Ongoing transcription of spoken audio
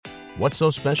What's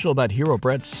so special about Hero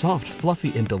Bread's soft,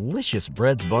 fluffy, and delicious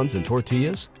breads, buns, and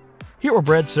tortillas? Hero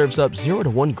Bread serves up 0 to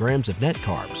 1 grams of net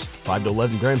carbs, 5 to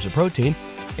 11 grams of protein,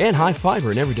 and high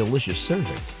fiber in every delicious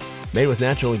serving. Made with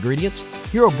natural ingredients,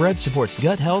 Hero Bread supports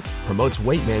gut health, promotes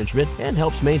weight management, and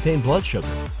helps maintain blood sugar.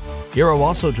 Hero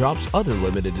also drops other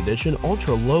limited edition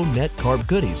ultra-low net carb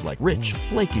goodies like rich,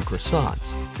 flaky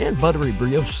croissants and buttery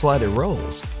brioche slider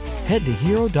rolls. Head to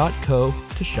hero.co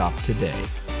to shop today.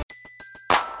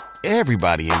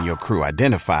 Everybody in your crew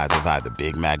identifies as either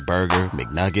Big Mac Burger,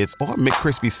 McNuggets, or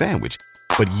McCrispy Sandwich.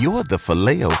 But you're the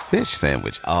Filet-O-Fish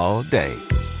Sandwich all day.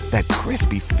 That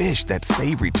crispy fish, that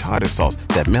savory tartar sauce,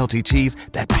 that melty cheese,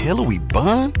 that pillowy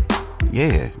bun.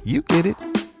 Yeah, you get it.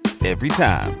 Every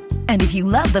time. And if you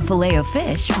love the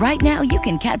Filet-O-Fish, right now you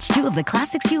can catch 2 of the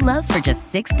classics you love for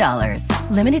just $6.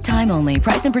 Limited time only.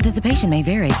 Price and participation may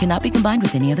vary. Cannot be combined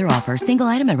with any other offer. Single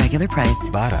item at regular price.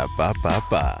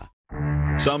 Ba-da-ba-ba-ba.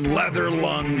 Some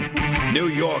leather-lunged New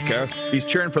Yorker. He's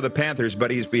cheering for the Panthers,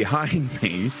 but he's behind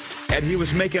me, and he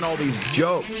was making all these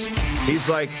jokes. He's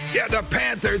like, yeah, the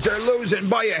Panthers are losing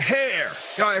by a hair.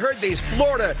 I heard these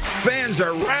Florida fans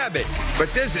are rabid,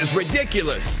 but this is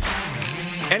ridiculous.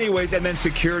 Anyways, and then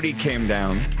security came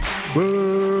down.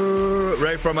 Woo,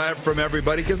 right from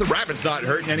everybody, because the rabbit's not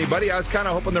hurting anybody. I was kind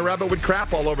of hoping the rabbit would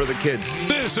crap all over the kids.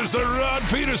 This is the Rod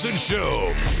Peterson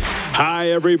Show.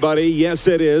 Hi, everybody. Yes,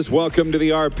 it is. Welcome to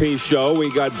the RP Show.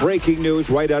 We got breaking news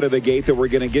right out of the gate that we're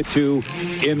going to get to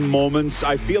in moments.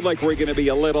 I feel like we're going to be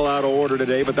a little out of order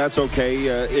today, but that's okay.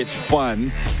 It's fun.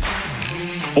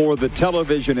 For the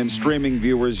television and streaming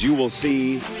viewers, you will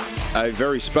see a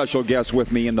very special guest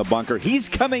with me in the bunker. He's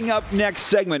coming up next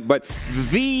segment, but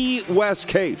the Wes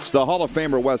Cates, the Hall of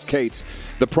Famer Wes Cates,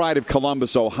 the pride of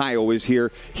Columbus, Ohio, is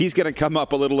here. He's going to come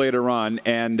up a little later on,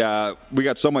 and we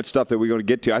got so much stuff that we're going to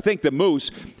get to. I think the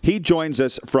Moose, he joins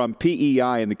us from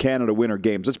PEI in the Canada Winter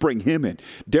Games. Let's bring him in.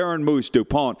 Darren Moose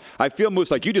DuPont. I feel,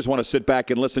 Moose, like you just want to sit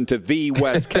back and listen to the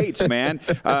Wes Cates, man.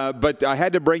 But I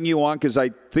had to bring you on because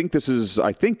I think this is,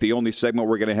 the only segment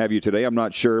we're going to have you today. I'm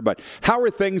not sure. But how are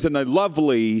things in the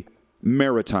lovely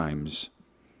Maritimes?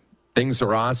 Things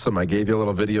are awesome. I gave you a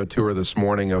little video tour this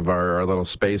morning of our little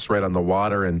space right on the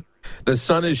water, and the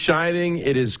sun is shining.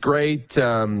 It is great,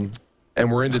 and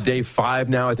we're into day 5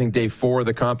 now. I think day 4 of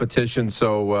the competition,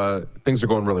 so things are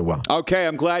going really well. Okay,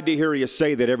 I'm glad to hear you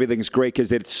say that everything's great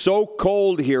because it's so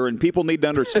cold here, and people need to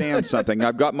understand something.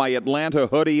 I've got my Atlanta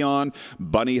hoodie on,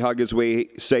 bunny hug as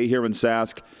we say here in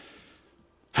Sask.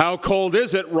 How cold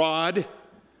is it, Rod?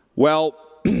 Well,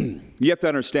 you have to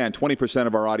understand, 20%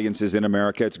 of our audience is in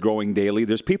America. It's growing daily.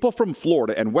 There's people from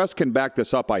Florida, and Wes can back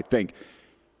this up, I think.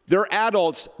 They're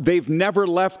adults. They've never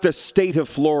left the state of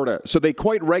Florida. So they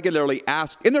quite regularly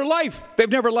ask, in their life, they've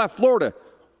never left Florida.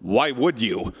 Why would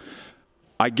you?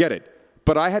 I get it.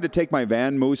 But I had to take my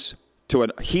van, Moose, to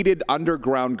a heated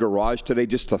underground garage today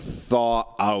just to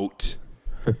thaw out.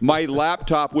 My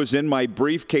laptop was in my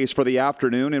briefcase for the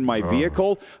afternoon in my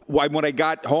vehicle. When I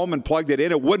got home and plugged it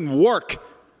in, it wouldn't work.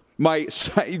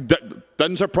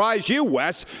 Doesn't surprise you,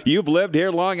 Wes. You've lived here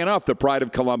long enough, the pride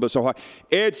of Columbus, Ohio.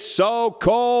 It's so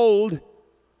cold.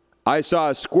 I saw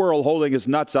a squirrel holding his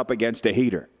nuts up against a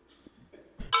heater.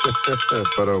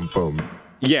 Boom.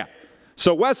 Yeah.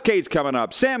 So Wes Cates coming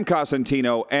up, Sam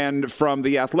Cosentino, and from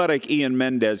The Athletic, Ian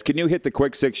Mendes. Can you hit the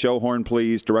quick 6 show horn,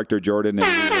 please, Director Jordan?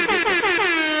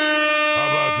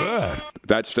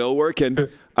 That's still working.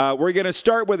 We're going to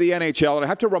start with the NHL, and I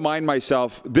have to remind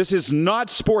myself, this is not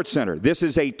SportsCenter. This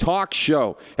is a talk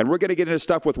show, and we're going to get into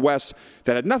stuff with Wes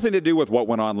that had nothing to do with what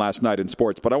went on last night in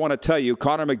sports. But I want to tell you,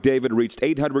 Connor McDavid reached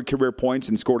 800 career points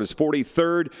and scored his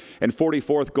 43rd and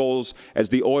 44th goals as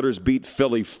the Oilers beat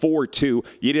Philly 4-2.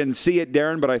 You didn't see it,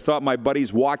 Darren, but I thought my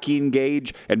buddies Joaquin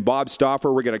Gage and Bob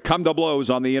Stauffer were going to come to blows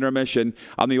on the intermission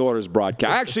on the Oilers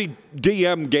broadcast. I actually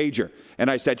DM Gager,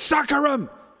 and I said, sucker him!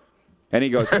 And he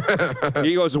goes,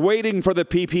 waiting for the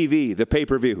PPV, the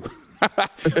pay-per-view.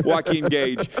 Joaquin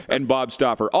Gage and Bob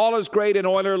Stauffer. All is great in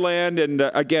Oilerland. And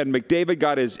again, McDavid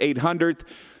got his 800th.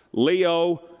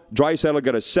 Leo Draisaitl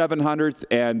got his 700th.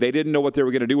 And they didn't know what they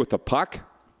were going to do with the puck.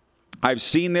 I've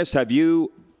seen this. Have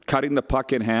you cutting the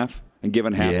puck in half and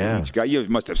giving half to each guy? You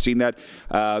must have seen that.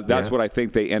 That's what I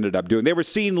think they ended up doing. They were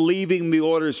seen leaving the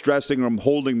Oilers dressing room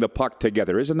holding the puck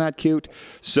together. Isn't that cute?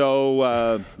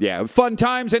 So, fun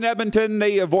times in Edmonton.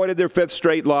 They avoided their 5th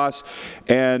straight loss,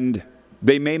 and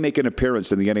they may make an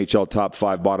appearance in the NHL top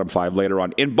 5, bottom 5 later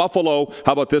on. In Buffalo,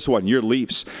 how about this one? Your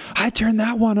Leafs. I turned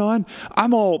that one on.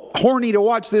 I'm all horny to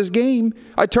watch this game.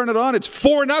 I turn it on. It's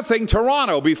 4-0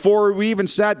 Toronto before we even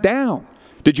sat down.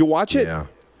 Did you watch it? Yeah.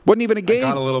 Wasn't even a game.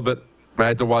 I I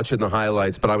had to watch it in the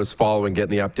highlights, but I was following,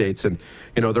 getting the updates. And,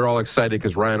 they're all excited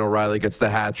because Ryan O'Reilly gets the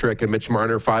hat trick and Mitch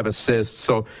Marner 5 assists.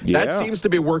 So that seems to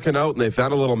be working out, and they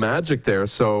found a little magic there.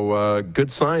 So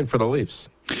good sign for the Leafs.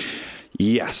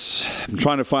 Yes. I'm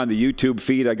trying to find the YouTube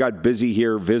feed. I got busy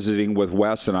here visiting with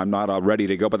Wes, and I'm not ready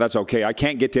to go, but that's okay. I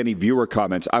can't get to any viewer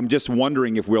comments. I'm just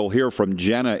wondering if we'll hear from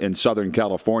Jenna in Southern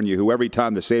California, who every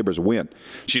time the Sabres win,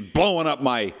 she's blowing up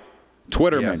my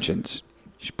Twitter mentions.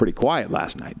 She's pretty quiet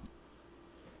last night.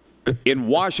 In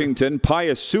Washington,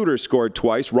 Pius Suter scored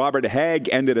twice. Robert Hagg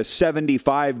ended a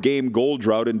 75-game goal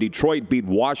drought, and Detroit beat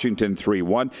Washington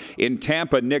 3-1. In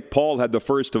Tampa, Nick Paul had the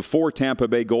first of 4 Tampa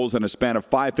Bay goals in a span of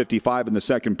 5:55 in the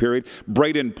second period.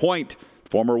 Braden Point,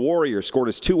 former Warrior, scored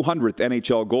his 200th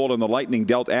NHL goal, and the Lightning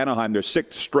dealt Anaheim their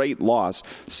 6th straight loss,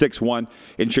 6-1.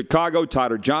 In Chicago,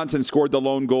 Tyler Johnson scored the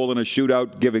lone goal in a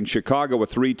shootout, giving Chicago a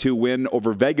 3-2 win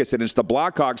over Vegas, and it's the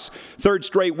Blackhawks' 3rd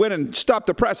straight win, and stop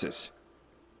the presses.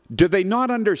 Do they not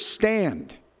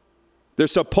understand? They're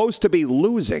supposed to be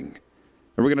losing.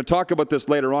 And we're going to talk about this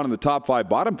later on in the top 5,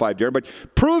 bottom 5, Darren, but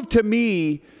prove to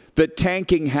me that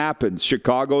tanking happens.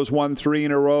 Chicago's won 3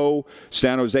 in a row.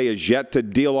 San Jose is yet to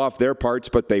deal off their parts,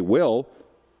 but they will.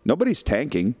 Nobody's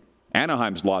tanking.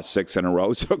 Anaheim's lost 6 in a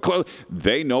row, so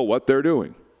they know what they're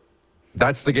doing.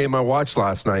 That's the game I watched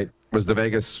last night, was the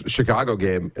Vegas-Chicago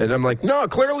game. And I'm like, no,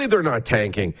 clearly they're not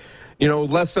tanking.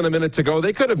 Less than a minute to go.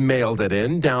 They could have mailed it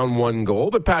in, down 1 goal,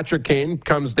 but Patrick Kane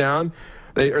comes down,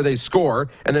 they score,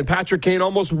 and then Patrick Kane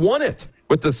almost won it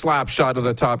with the slap shot of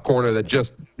the top corner that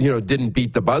just, didn't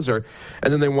beat the buzzer,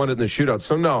 and then they won it in the shootout.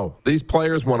 So, no, these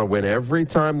players want to win every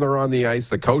time they're on the ice.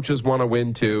 The coaches want to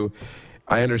win, too.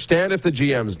 I understand if the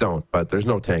GMs don't, but there's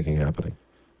no tanking happening.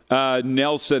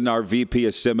 Nelson, our VP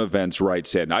of Sim Events,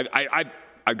 writes in.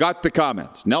 I got the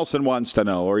comments. Nelson wants to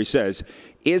know, or he says,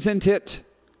 isn't it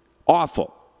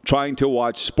awful trying to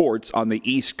watch sports on the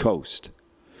East Coast?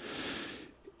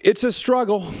 It's a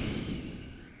struggle.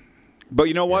 But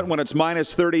you know what? When it's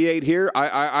minus 38 here,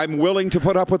 I'm willing to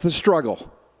put up with the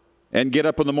struggle and get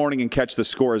up in the morning and catch the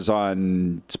scores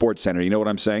on SportsCenter. You know what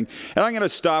I'm saying? And I'm going to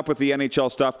stop with the NHL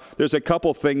stuff. There's a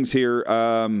couple things here.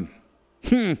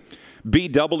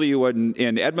 BW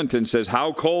in Edmonton says,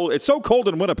 how cold? It's so cold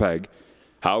in Winnipeg.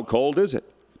 How cold is it?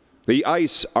 The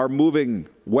ice are moving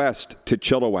west to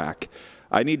Chilliwack.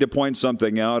 I need to point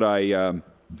something out. I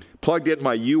plugged in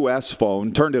my U.S.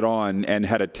 phone, turned it on, and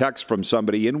had a text from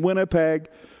somebody in Winnipeg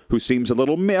who seems a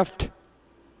little miffed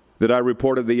that I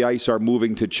reported the ice are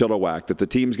moving to Chilliwack, that the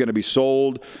team's going to be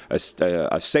sold,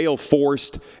 a sale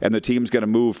forced, and the team's going to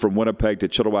move from Winnipeg to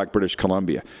Chilliwack, British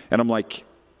Columbia. And I'm like,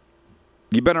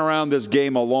 you've been around this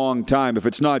game a long time. If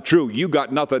it's not true, you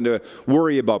got nothing to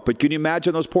worry about. But can you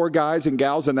imagine those poor guys and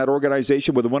gals in that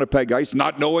organization with the Winnipeg Ice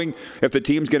not knowing if the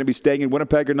team's going to be staying in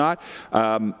Winnipeg or not?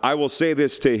 I will say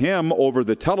this to him over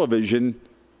the television.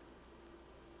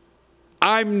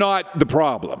 I'm not the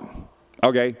problem,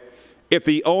 okay? If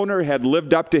the owner had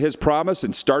lived up to his promise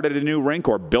and started a new rink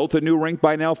or built a new rink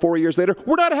by now 4 years later,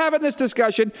 we're not having this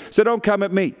discussion, so don't come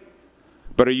at me.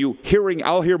 But are you hearing?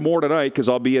 I'll hear more tonight because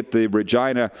I'll be at the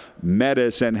Regina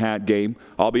Medicine Hat game.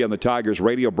 I'll be on the Tigers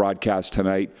radio broadcast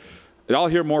tonight. And I'll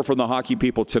hear more from the hockey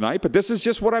people tonight. But this is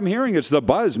just what I'm hearing. It's the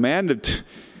buzz, man. The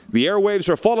airwaves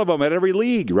are full of them at every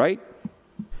league, right?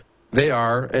 They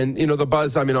are. And, the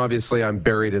buzz, obviously I'm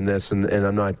buried in this, and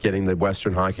I'm not getting the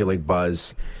Western Hockey League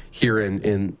buzz here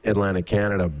in Atlantic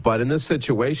Canada. But in this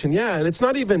situation, yeah, and it's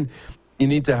not even you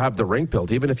need to have the rink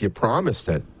built, even if you promised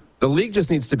it. The league just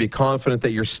needs to be confident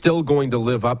that you're still going to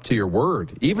live up to your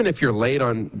word, even if you're late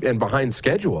on and behind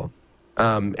schedule,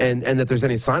 and that there's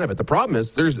any sign of it. The problem is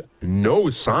there's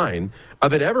no sign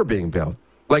of it ever being built.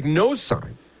 Like, no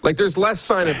sign. Like, there's less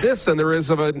sign of this than there is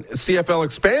of a CFL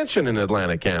expansion in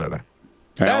Atlantic Canada.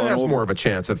 That has more of a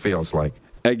chance, it feels like.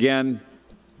 Again,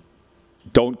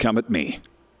 don't come at me.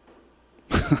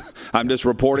 I'm just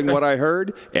reporting what I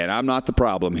heard, and I'm not the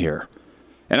problem here.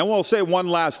 And I will say one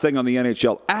last thing on the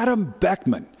NHL. Adam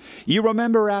Beckman. You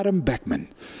remember Adam Beckman,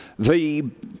 the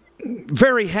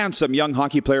very handsome young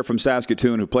hockey player from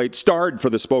Saskatoon who starred for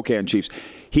the Spokane Chiefs.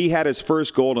 He had his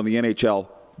first goal in the NHL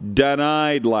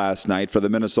denied last night for the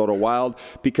Minnesota Wild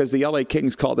because the LA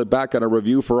Kings called it back on a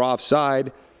review for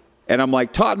offside. And I'm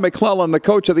like, Todd McClellan, the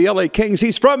coach of the LA Kings,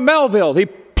 he's from Melville. He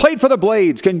played for the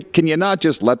Blades. Can you not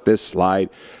just let this slide?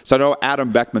 So no,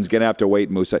 Adam Beckman's going to have to wait,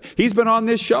 Musa. He's been on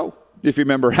this show, if you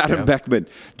remember Adam Beckman,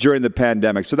 during the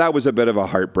pandemic. So that was a bit of a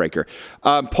heartbreaker.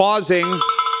 Pausing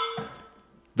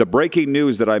the breaking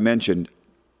news that I mentioned,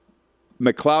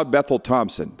 McLeod Bethel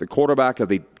Thompson, the quarterback of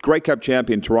the Grey Cup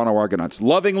champion Toronto Argonauts,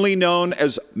 lovingly known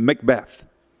as Macbeth,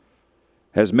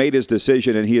 has made his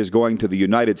decision, and he is going to the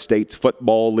United States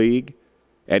Football League,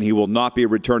 and he will not be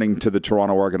returning to the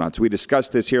Toronto Argonauts. We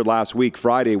discussed this here last week,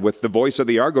 Friday, with the voice of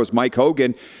the Argos, Mike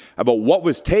Hogan, about what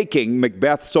was taking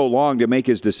Macbeth so long to make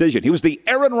his decision. He was the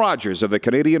Aaron Rodgers of the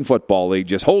Canadian Football League,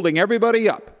 just holding everybody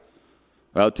up.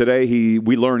 Well, today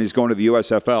we learn he's going to the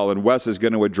USFL, and Wes is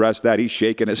going to address that. He's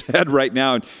shaking his head right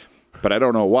now, but I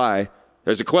don't know why.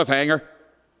 There's a cliffhanger.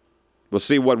 We'll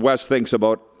see what Wes thinks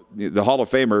about the Hall of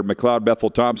Famer, McLeod Bethel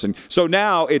Thompson. So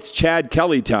now it's Chad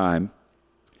Kelly time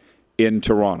in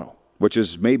Toronto, which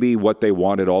is maybe what they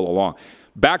wanted all along.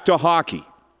 Back to hockey.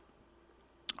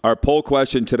 Our poll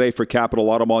question today for Capital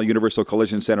Automall Universal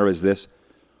Collision Center is this.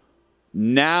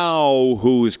 Now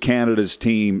who's Canada's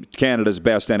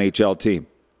best NHL team?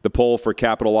 The poll for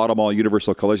Capital Automall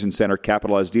Universal Collision Center.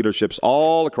 Capital has dealerships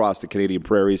all across the Canadian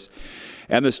prairies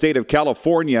and the state of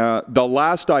California. The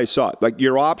last I saw,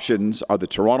 your options are the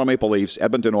Toronto Maple Leafs,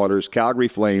 Edmonton Oilers, Calgary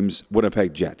Flames,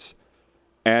 Winnipeg Jets.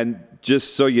 And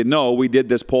just so you know, we did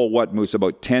this poll, Moose,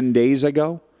 about 10 days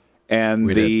ago? And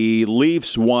the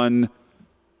Leafs won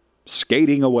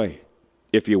skating away,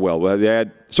 if you will.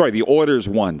 The Oilers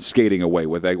won skating away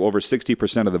with over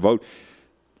 60% of the vote.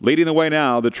 Leading the way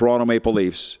now, the Toronto Maple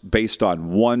Leafs, based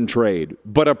on one trade,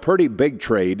 but a pretty big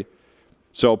trade.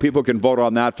 So people can vote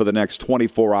on that for the next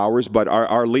 24 hours. But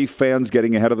are Leaf fans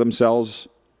getting ahead of themselves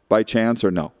by chance or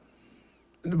no?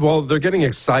 Well, they're getting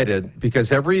excited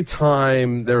because every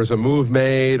time there's a move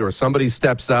made or somebody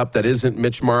steps up that isn't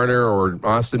Mitch Marner or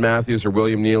Austin Matthews or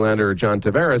William Nylander or John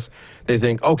Tavares, they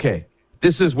think, okay,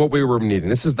 this is what we were needing.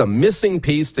 This is the missing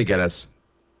piece to get us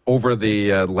over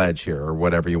the ledge here, or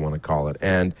whatever you want to call it,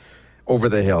 and over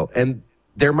the hill. And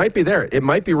there might be there. It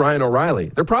might be Ryan O'Reilly.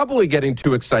 They're probably getting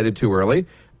too excited too early,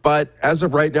 but as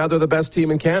of right now, they're the best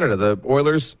team in Canada. The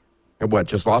Oilers,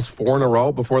 just lost 4 in a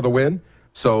row before the win,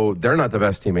 so they're not the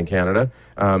best team in Canada.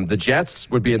 The Jets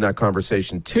would be in that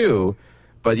conversation too,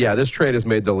 but yeah, this trade has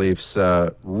made the Leafs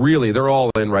really, they're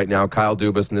all in right now. Kyle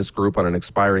Dubas and this group on an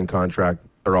expiring contract,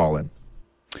 they're all in.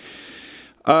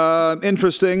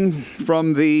 Interesting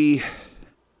from the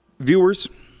viewers.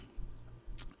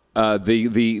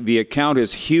 The account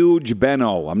is Huge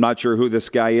Benno. I'm not sure who this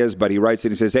guy is, but he writes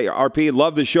and he says, "Hey, RP,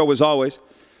 love the show as always.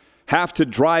 Have to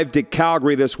drive to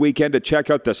Calgary this weekend to check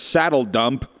out the Saddle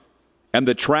Dump and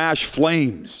the Trash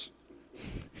Flames."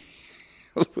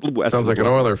 Sounds like an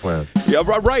Oiler fan. Yeah,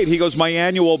 right. He goes, "My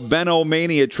annual Benno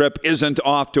Mania trip isn't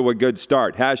off to a good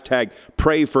start. Hashtag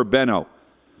pray for Benno."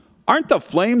 Aren't the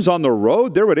Flames on the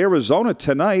road? They're at Arizona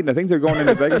tonight, and I think they're going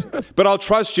into Vegas. But I'll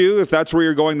trust you if that's where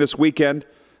you're going this weekend.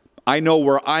 I know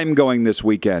where I'm going this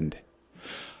weekend.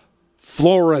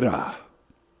 Florida.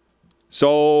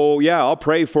 So, yeah, I'll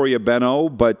pray for you, Benno,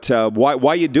 but why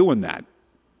are you doing that?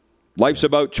 Life's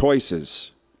about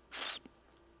choices.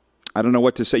 I don't know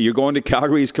what to say. You're going to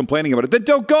Calgary, he's complaining about it. Then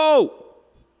don't go!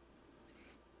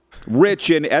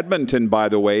 Rich in Edmonton, by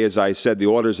the way, as I said, the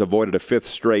Oilers avoided a 5th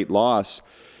straight loss.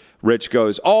 Rich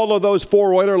goes, all of those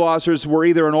 4 Oiler losses were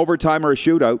either an overtime or a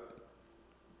shootout.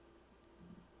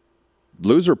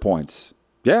 Loser points.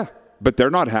 Yeah, but they're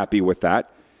not happy with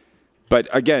that. But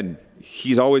again,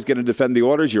 he's always going to defend the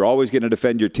Oilers. You're always going to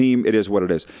defend your team. It is what it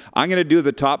is. I'm going to do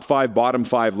the top 5, bottom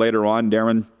 5 later on,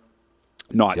 Darren.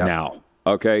 Not now.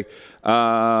 Okay.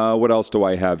 What else do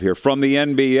I have here? From the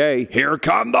NBA, here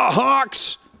come the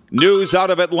Hawks. News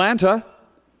out of Atlanta.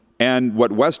 And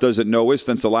what Wes doesn't know is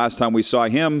since the last time we saw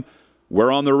him,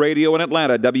 we're on the radio in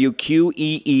Atlanta,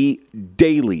 WQEE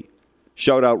Daily.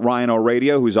 Shout out Ryan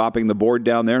O'Radio, who's opping the board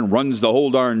down there and runs the whole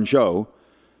darn show.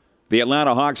 The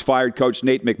Atlanta Hawks fired coach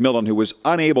Nate McMillan, who was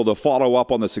unable to follow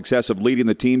up on the success of leading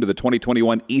the team to the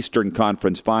 2021 Eastern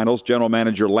Conference Finals. General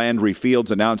manager Landry Fields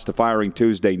announced the firing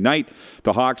Tuesday night.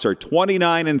 The Hawks are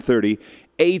 29-30,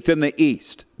 8th in the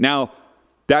East. Now,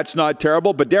 that's not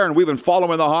terrible, but Darren, we've been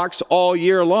following the Hawks all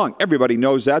year long. Everybody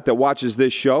knows that watches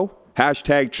this show.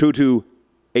 Hashtag true to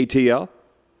ATL.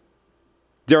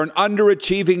 They're an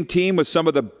underachieving team with some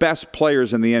of the best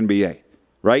players in the NBA,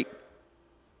 right?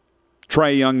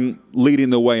 Trae Young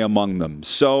leading the way among them.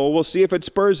 So we'll see if it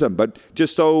spurs them. But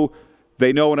just so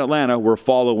they know in Atlanta, we're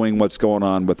following what's going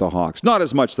on with the Hawks. Not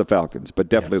as much the Falcons, but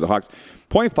definitely the Hawks.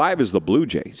 Point 5 is the Blue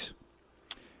Jays.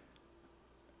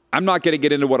 I'm not going to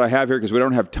get into what I have here because we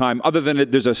don't have time. Other than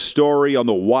there's a story on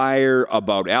The Wire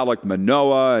about Alek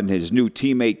Manoah and his new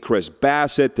teammate Chris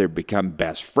Bassett. They've become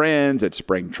best friends at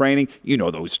spring training. You know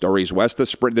those stories, Wes,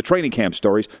 the training camp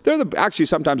stories. They're actually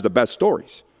sometimes the best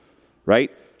stories,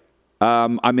 right?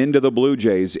 I'm into the Blue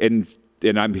Jays, and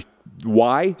I'm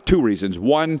why? 2 reasons.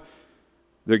 1,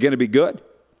 they're going to be good,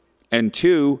 and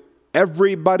 2,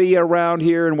 everybody around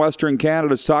here in Western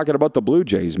Canada is talking about the Blue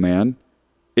Jays, man.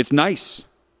 It's nice.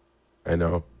 I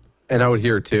know. And out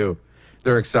here, too.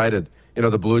 They're excited. You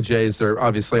know, the Blue Jays are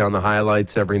obviously on the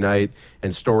highlights every night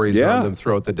and stories on them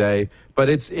throughout the day. But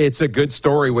it's a good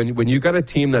story. When you got a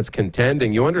team that's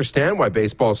contending, you understand why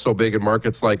baseball is so big in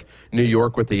markets like New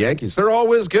York with the Yankees. They're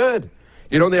always good.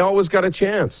 You know, they always got a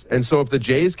chance. And so if the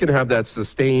Jays can have that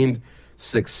sustained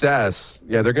success,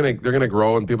 they're gonna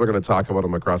grow, and people are gonna talk about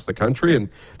them across the country. And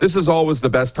this is always the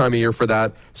best time of year for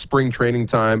that, spring training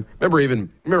time.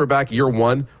 Remember back year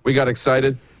one, we got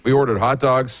excited. We ordered hot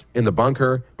dogs in the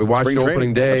bunker. We watched the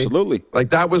opening day. Absolutely. Like,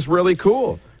 that was really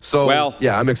cool. So,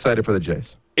 I'm excited for the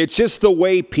Jays. It's just the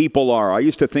way people are. I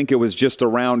used to think it was just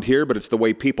around here, but it's the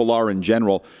way people are in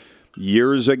general.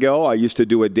 Years ago, I used to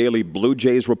do a daily Blue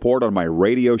Jays report on my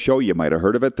radio show. You might have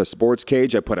heard of it, The Sports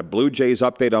Cage. I put a Blue Jays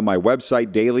update on my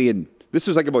website daily, and this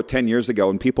was like about 10 years ago,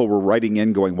 and people were writing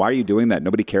in going, why are you doing that?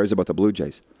 Nobody cares about the Blue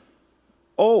Jays.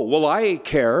 Oh, well, I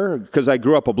care because I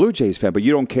grew up a Blue Jays fan, but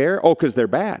you don't care? Oh, because they're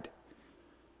bad.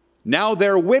 Now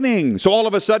they're winning, so all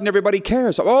of a sudden everybody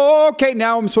cares. Oh, okay,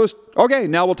 now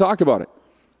we'll talk about it.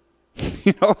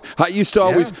 You know, I used to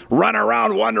always run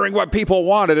around wondering what people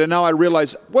wanted, and now I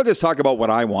realize we'll just talk about what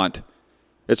I want.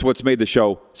 It's what's made the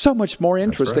show so much more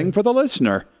interesting for the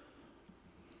listener.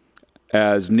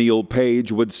 As Neil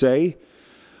Page would say.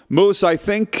 Moose, I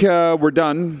think we're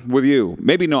done with you.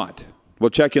 Maybe not. We'll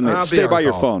check in later. Stay by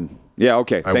your phone. Yeah,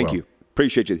 okay. Thank you.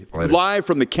 Appreciate you. Later. Live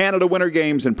from the Canada Winter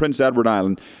Games in Prince Edward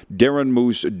Island, Darren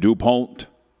Moose DuPont.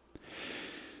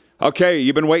 Okay,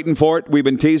 you've been waiting for it. We've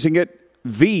been teasing it.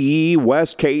 The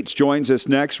Wes Cates joins us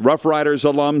next. Roughriders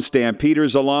alum,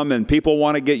 Stampeders alum, and people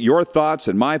want to get your thoughts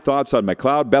and my thoughts on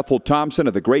McLeod Bethel Thompson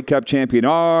of the Grey Cup champion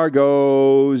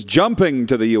Argos jumping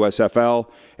to the USFL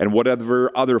and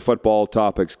whatever other football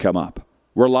topics come up.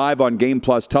 We're live on Game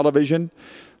Plus Television,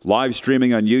 live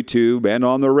streaming on YouTube and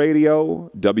on the radio.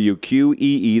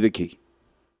 WQEE The Key.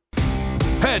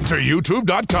 Head to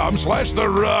youtube.com/The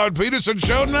Rod Peterson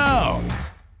Show now.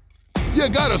 You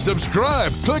gotta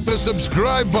subscribe. Click the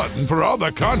subscribe button for all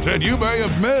the content you may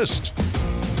have missed.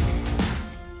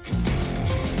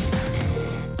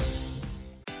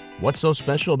 What's so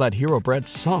special about Hero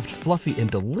Bread's soft, fluffy, and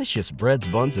delicious breads,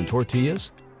 buns, and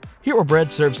tortillas? Hero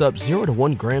Bread serves up 0 to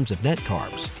 1 grams of net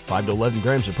carbs, 5 to 11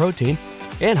 grams of protein,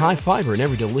 and high fiber in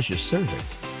every delicious serving.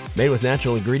 Made with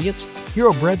natural ingredients,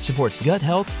 Hero Bread supports gut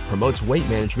health, promotes weight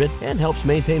management, and helps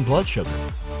maintain blood sugar.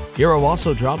 Hero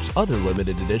also drops other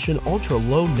limited edition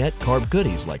ultra-low net carb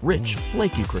goodies like rich,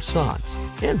 flaky croissants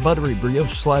and buttery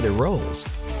brioche slider rolls.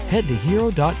 Head to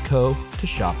hero.co to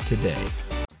shop today.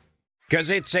 'Cause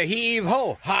it's a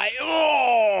heave-ho,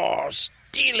 hi-oh!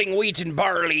 Stealing wheat and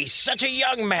barley, such a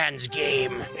young man's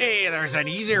game. Hey, there's an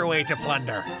easier way to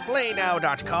plunder.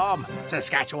 PlayNow.com,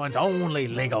 Saskatchewan's only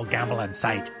legal gambling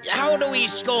site. How do we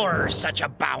score such a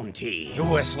bounty?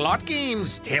 With slot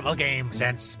games, table games,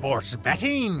 and sports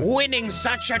betting. Winning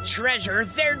such a treasure,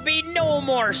 there'd be no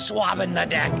more swabbing the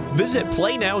deck. Visit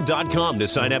PlayNow.com to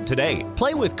sign up today.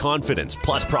 Play with confidence,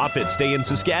 plus profits stay in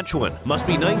Saskatchewan. Must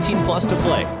be 19 plus to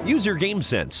play. Use your game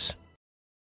sense.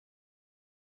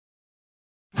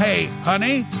 Hey,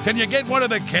 honey, can you get one of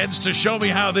the kids to show me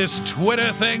how this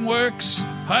Twitter thing works?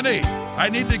 Honey, I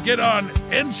need to get on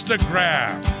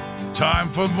Instagram. Time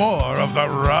for more of The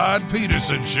Rod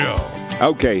Peterson Show.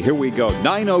 Okay, here we go.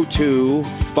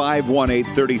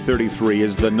 902-518-3033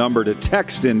 is the number to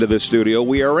text into the studio.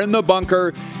 We are in the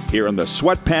bunker here in the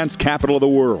sweatpants capital of the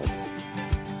world.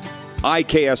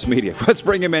 IKS Media. Let's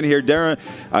bring him in here.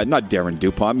 Not Darren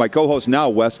DuPont, my co-host now,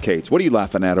 Wes Cates. What are you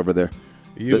laughing at over there?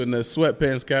 In the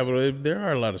sweatpants capital, there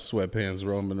are a lot of sweatpants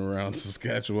roaming around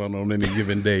Saskatchewan on any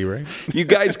given day, right? You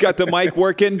guys got the mic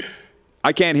working?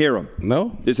 I can't hear him.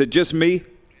 No? Is it just me?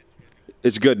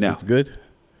 It's good now. It's good.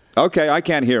 Okay, I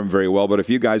can't hear him very well, but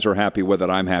if you guys are happy with it,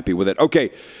 I'm happy with it.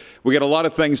 Okay, we got a lot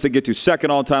of things to get to.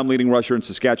 Second all-time leading rusher in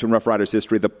Saskatchewan Roughriders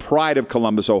history, the pride of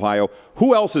Columbus, Ohio.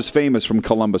 Who else is famous from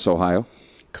Columbus, Ohio?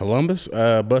 Columbus?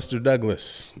 Buster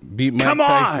Douglas. Beat Mike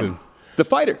Tyson. On! The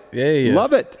fighter. Yeah.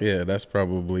 Love it. Yeah, that's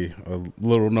probably a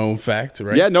little-known fact,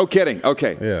 right? Yeah, no kidding.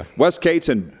 Okay. Yeah. Wes Cates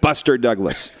and Buster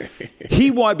Douglas. He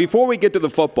won, before we get to the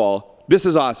football, this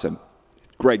is awesome.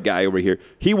 Great guy over here.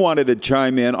 He wanted to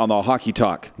chime in on the hockey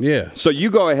talk. Yeah. So you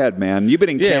go ahead, man. You've been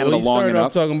in Canada long enough. Yeah, we started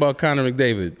off talking about Connor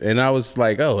McDavid, and I was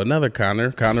like, oh, another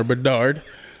Connor Bedard,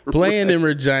 playing in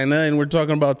Regina, and we're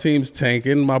talking about teams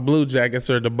tanking. My Blue Jackets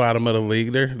are at the bottom of the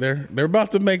league. They're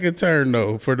about to make a turn,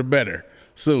 though, for the better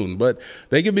soon. But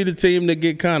they could be the team to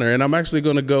get Connor, and I'm actually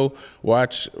going to go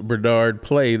watch Bedard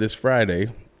play this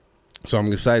Friday. So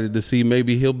I'm excited to see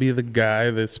maybe he'll be the guy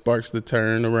that sparks the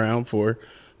turn around for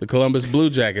the Columbus Blue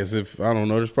Jackets. If I don't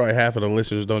know, there's probably half of the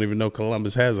listeners don't even know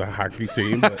Columbus has a hockey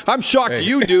team. But, I'm shocked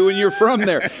you do, and you're from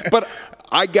there. But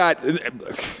I got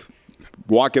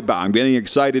walk it back. I'm getting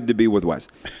excited to be with Wes.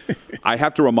 I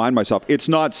have to remind myself, it's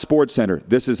not Sports Center.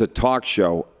 This is a talk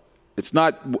show. It's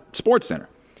not Sports Center.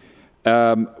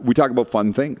 We talk about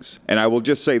fun things. And I will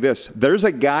just say this. There's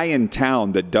a guy in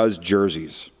town that does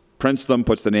jerseys. Prints them,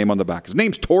 puts the name on the back. His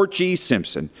name's Torchy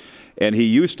Simpson. And he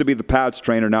used to be the Pats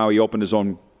trainer. Now he opened his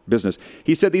own business.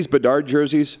 He said these Bedard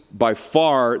jerseys, by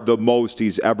far the most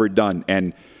he's ever done.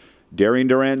 And Darian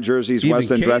Durant jerseys,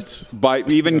 Weston dressed by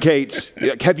even Kate's.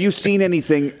 Have you seen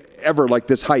anything ever like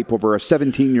this hype over a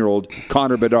 17-year-old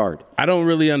Connor Bedard? I don't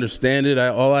really understand it.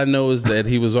 All I know is that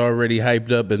he was already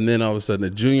hyped up, and then all of a sudden the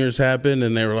juniors happened,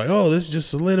 and they were like, oh, this just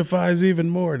solidifies even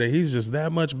more that he's just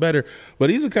that much better. But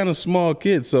he's a kind of small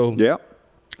kid, so yeah.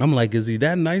 I'm like, is he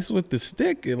that nice with the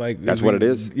stick? Like, that's what it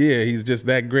is. Yeah, he's just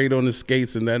that great on the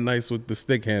skates and that nice with the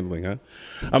stick handling, huh?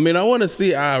 I mean, I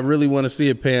really want to see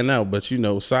it pan out, but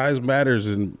size matters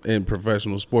in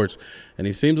professional sports, and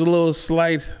he seems a little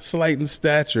slight in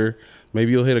stature.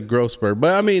 Maybe he'll hit a growth spurt,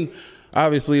 but I mean,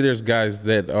 obviously there's guys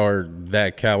that are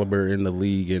that caliber in the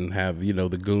league and have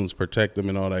the goons protect them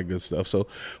and all that good stuff. So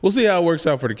we'll see how it works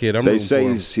out for the kid. They say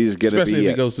he's going to be, especially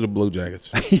if he goes to the Blue Jackets.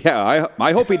 Yeah,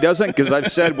 I hope he doesn't, because I've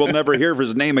said we'll never hear of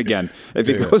his name again if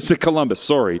he goes to Columbus.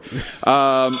 Sorry.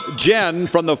 Jen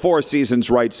from the Four Seasons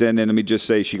writes in, and let me just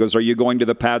say, she goes, "Are you going to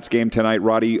the Pats game tonight,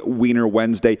 Roddy? Wiener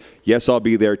Wednesday?" Yes, I'll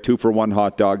be there. 2-for-1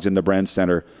 hot dogs in the Brand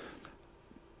Center.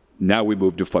 Now we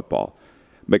move to football.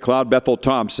 McLeod Bethel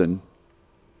Thompson.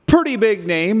 Pretty big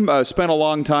name, spent a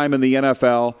long time in the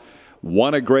NFL,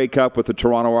 won a Grey Cup with the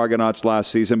Toronto Argonauts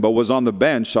last season, but was on the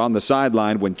bench, on the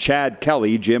sideline, when Chad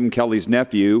Kelly, Jim Kelly's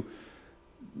nephew,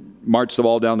 marched the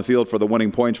ball down the field for the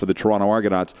winning points for the Toronto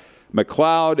Argonauts.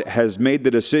 McLeod has made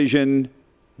the decision.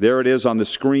 There it is on the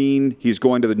screen. He's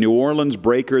going to the New Orleans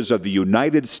Breakers of the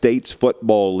United States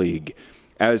Football League.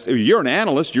 As you're an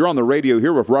analyst, you're on the radio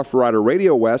here with Rough Rider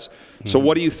Radio, Wes. So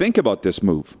what do you think about this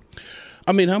move?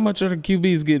 I mean, how much are the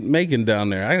QBs making down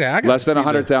there? I less than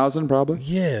 100,000, probably.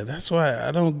 Yeah, that's why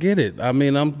I don't get it. I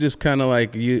mean, I'm just kind of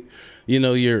like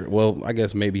well, I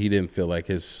guess maybe he didn't feel like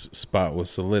his spot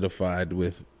was solidified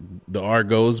with the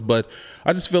Argos, but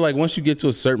I just feel like once you get to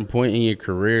a certain point in your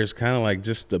career, it's kind of like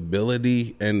just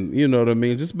stability, and you know what I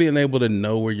mean, just being able to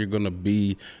know where you're going to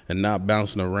be and not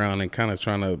bouncing around and kind of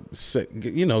trying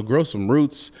to grow some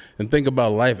roots and think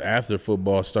about life after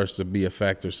football starts to be a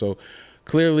factor. So.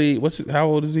 Clearly, how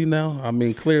old is he now? I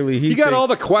mean, clearly he got all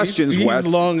the questions,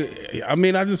 Wes. I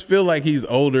mean, I just feel like he's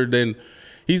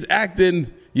he's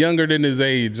acting younger than his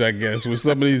age, I guess, with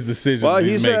some of these decisions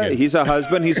he's making. He's a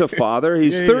husband. He's a father.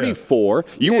 He's 34.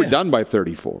 You were done by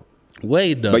 34.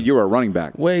 Way done. But you were a running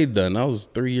back. Way done. I was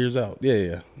 3 years out.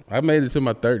 Yeah. I made it to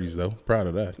my 30s, though. Proud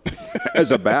of that.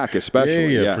 As a back,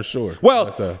 especially. Yeah, for sure.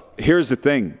 Well, here's the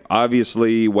thing.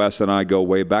 Obviously, Wes and I go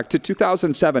way back to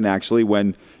 2007, actually,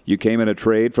 when you came in a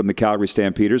trade from the Calgary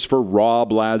Stampeders for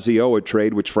Rob Lazio, a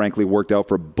trade which, frankly, worked out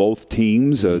for both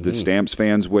teams. The Stamps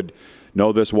fans would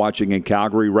know this watching in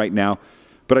Calgary right now.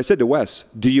 But I said to Wes,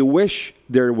 do you wish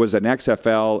there was an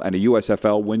XFL and a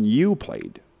USFL when you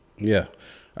played? Yeah.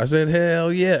 I said,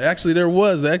 hell yeah. Actually, there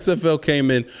was. The XFL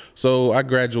came in. So I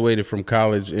graduated from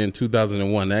college in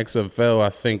 2001. The XFL, I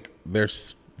think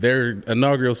their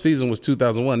inaugural season was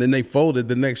 2001. Then they folded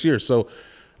the next year. So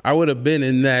I would have been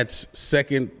in that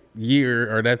second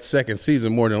year or that second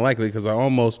season more than likely because I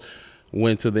almost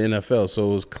went to the NFL.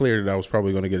 So it was clear that I was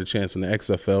probably going to get a chance in the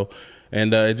XFL.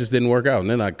 And it just didn't work out. And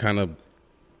then I kind of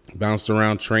bounced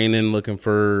around training, looking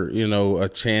for, a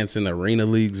chance in arena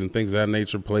leagues and things of that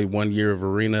nature. Played 1 year of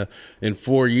arena in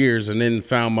 4 years and then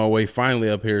found my way finally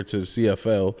up here to the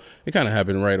CFL. It kind of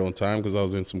happened right on time because I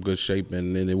was in some good shape,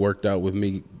 and then it worked out with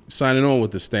me signing on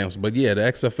with the Stamps. But, yeah, the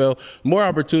XFL, more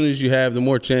opportunities you have, the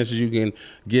more chances you can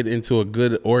get into a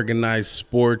good organized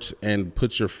sport and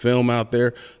put your film out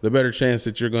there, the better chance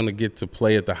that you're going to get to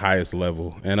play at the highest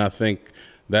level. And I think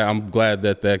that I'm glad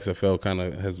that the XFL kind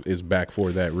of is back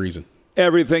for that reason.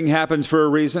 Everything happens for a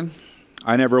reason.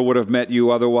 I never would have met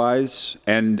you otherwise.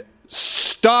 And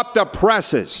stop the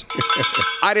presses.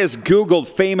 I just Googled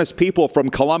famous people from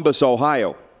Columbus,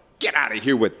 Ohio. Get out of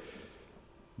here with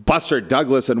Buster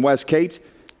Douglas and Wes Cates.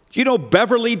 You know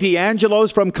Beverly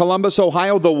D'Angelo's from Columbus,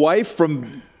 Ohio, the wife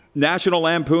from National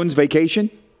Lampoon's Vacation?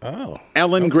 Oh.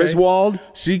 Ellen Griswold.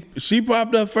 She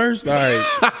popped up first? All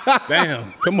right.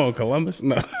 Damn. Come on, Columbus.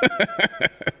 No.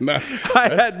 I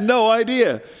had no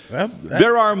idea.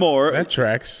 There are more. That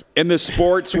tracks. In the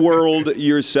sports world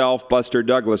yourself, Buster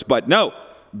Douglas. But no,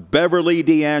 Beverly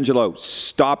D'Angelo.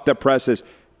 Stop the presses.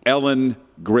 Ellen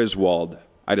Griswold.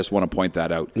 I just want to point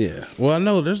that out. Yeah. Well, I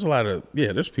know there's a lot of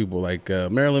there's people like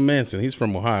Marilyn Manson. He's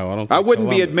from Ohio. I wouldn't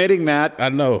be admitting that. I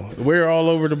know. We're all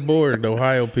over the board,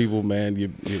 Ohio people, man.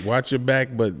 You watch your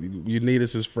back, but you need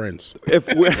us as friends.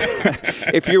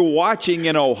 If you're watching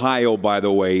in Ohio, by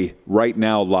the way, right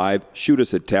now live, shoot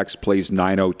us a text, please,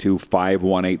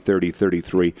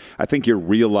 902-518-3033. I think you're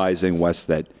realizing, Wes,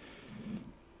 that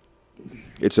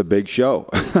it's a big show.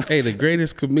 Hey, the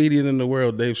greatest comedian in the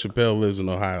world, Dave Chappelle, lives in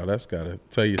Ohio. That's got to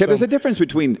tell you something. There's a difference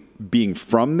between being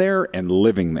from there and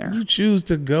living there. You choose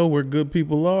to go where good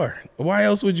people are. Why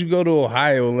else would you go to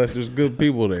Ohio unless there's good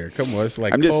people there? Come on, it's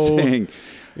like I'm just saying.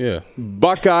 Yeah.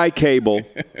 Buckeye Cable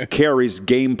carries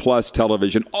Game Plus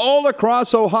television all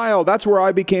across Ohio. That's where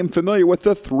I became familiar with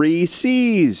the 3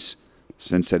 C's.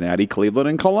 Cincinnati, Cleveland,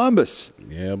 and Columbus.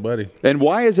 Yeah, buddy. And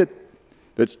why is it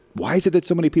that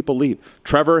so many people leave?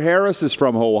 Trevor Harris is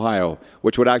from Ohio,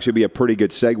 which would actually be a pretty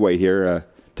good segue here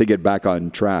to get back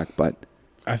on track. But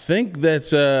I think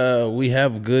that we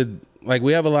have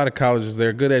we have a lot of colleges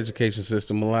there, good education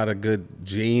system, a lot of good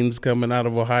genes coming out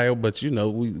of Ohio. But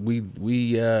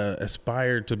we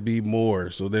aspire to be more.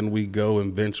 So then we go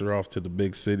and venture off to the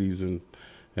big cities and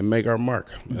make our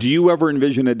mark. Do you ever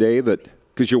envision a day that?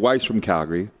 Because your wife's from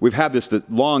Calgary. We've had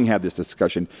long had this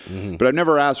discussion, but I've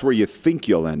never asked where you think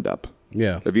you'll end up.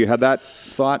 Yeah. Have you had that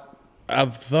thought?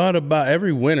 I've thought about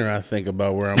every winter. I think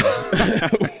about where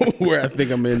where I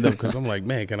think I'm end up, because I'm like,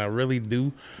 man, can I really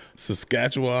do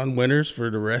Saskatchewan winters for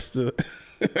the rest of?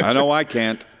 I know I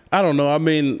can't. I don't know. I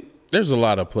mean, there's a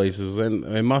lot of places,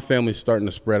 and my family's starting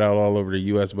to spread out all over the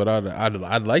U.S. But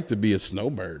I'd like to be a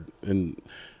snowbird and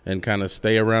kind of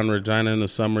stay around Regina in the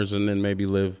summers, and then maybe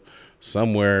live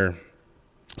somewhere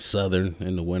southern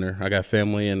in the winter. I got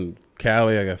family in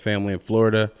Cali. I got family in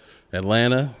Florida,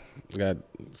 Atlanta. I got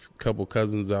a few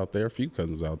cousins out there.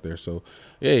 So,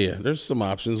 yeah, there's some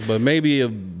options. But maybe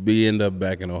it'll end up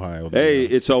back in Ohio. Hey,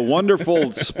 it's a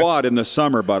wonderful spot in the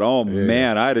summer, but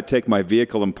man, I had to take my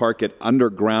vehicle and park it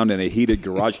underground in a heated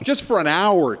garage just for an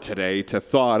hour today to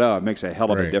thaw it up. It makes a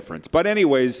hell of a difference. But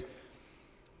anyways,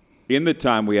 in the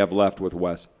time we have left with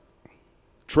Wes,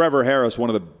 Trevor Harris, one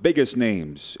of the biggest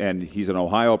names, and he's an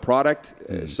Ohio product,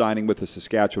 signing with the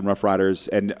Saskatchewan Roughriders,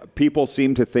 and people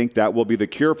seem to think that will be the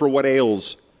cure for what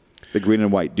ails the green and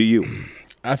white. Do you?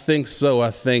 I think so.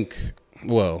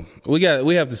 Well, we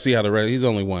have to see how the rest. He's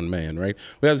only one man, right?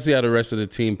 We have to see how the rest of the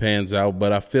team pans out.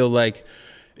 But I feel like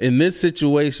in this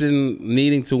situation,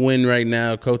 needing to win right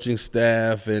now, coaching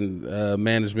staff and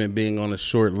management being on a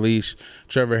short leash,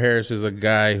 Trevor Harris is a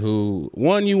guy who,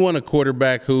 you want a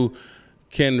quarterback who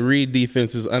can read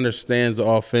defenses, understands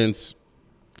offense,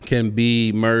 can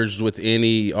be merged with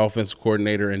any offensive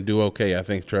coordinator and do okay. I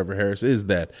think Trevor Harris is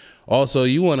that. Also,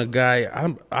 you want a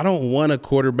guy, I don't want a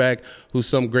quarterback who's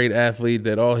some great athlete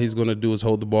that all he's going to do is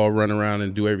hold the ball, run around,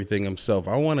 and do everything himself.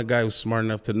 I want a guy who's smart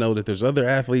enough to know that there's other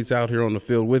athletes out here on the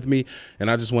field with me, and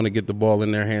I just want to get the ball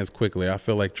in their hands quickly. I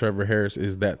feel like Trevor Harris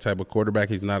is that type of quarterback.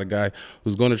 He's not a guy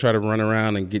who's going to try to run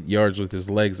around and get yards with his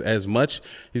legs as much.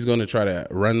 He's going to try to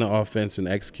run the offense and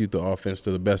execute the offense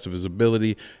to the best of his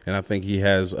ability, and I think he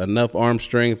has enough arm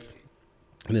strength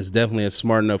and is definitely a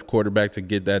smart enough quarterback to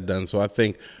get that done. So I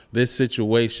think this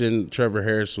situation, Trevor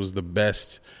Harris was the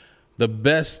best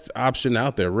option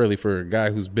out there, really, for a guy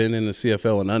who's been in the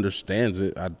CFL and understands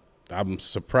it. I'm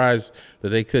surprised that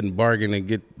they couldn't bargain and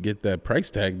get that price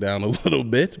tag down a little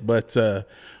bit. But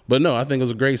no, I think it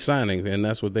was a great signing, and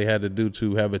that's what they had to do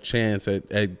to have a chance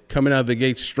at coming out of the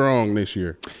gate strong this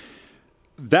year.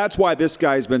 That's why this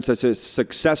guy's been such a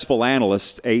successful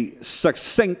analyst, a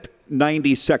succinct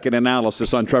 90-second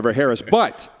analysis on Trevor Harris.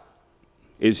 But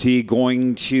is he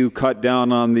going to cut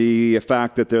down on the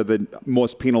fact that they're the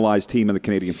most penalized team in the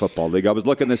Canadian Football League? I was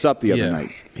looking this up the other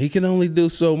night. He can only do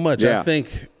so much. Yeah. I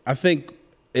think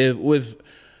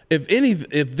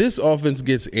if this offense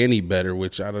gets any better,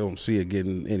 which I don't see it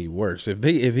getting any worse, if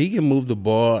he can move the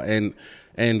ball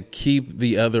and keep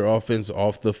the other offense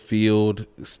off the field,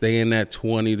 stay in that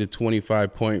 20 to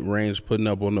 25 point range, putting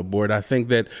up on the board. I think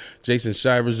that Jason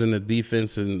Shivers and the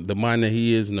defense and the mind that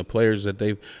he is and the players that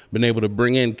they've been able to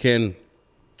bring in can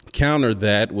counter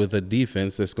that with a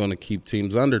defense that's going to keep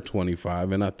teams under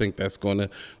 25, and I think that's going to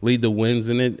lead to wins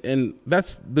in it. And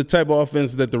that's the type of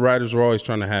offense that the Riders were always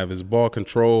trying to have, is ball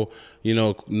control,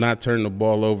 not turn the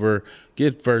ball over,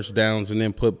 get first downs, and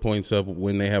then put points up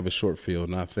when they have a short field.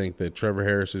 And I think that Trevor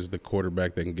Harris is the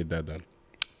quarterback that can get that done.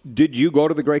 Did you go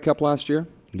to the Grey Cup last year?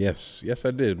 Yes,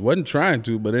 I did. Wasn't trying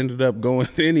to, but ended up going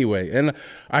anyway. And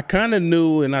I kind of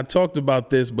knew, and I talked about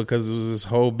this because it was this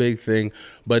whole big thing,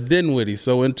 but Dinwiddie.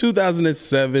 So in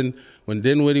 2007, when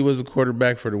Dinwiddie was a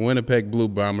quarterback for the Winnipeg Blue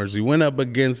Bombers, he went up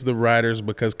against the Riders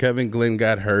because Kevin Glenn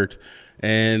got hurt,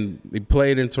 and he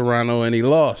played in Toronto, and he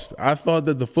lost. I thought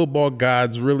that the football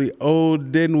gods really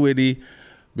owed Dinwiddie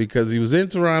because he was in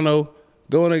Toronto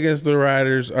going against the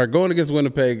Riders, or going against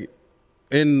Winnipeg,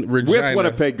 in Regina. With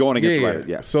Winnipeg going against Riders,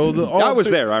 yeah. So I was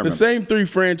there, I remember. The same three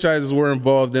franchises were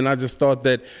involved, and I just thought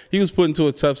that he was put into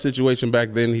a tough situation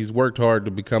back then. He's worked hard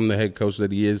to become the head coach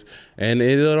that he is, and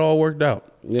it all worked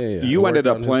out. Yeah. You ended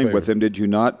up playing with him, did you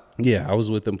not? Yeah, I was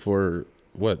with him for,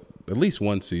 at least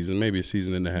one season, maybe a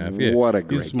season and a half. Yeah. What a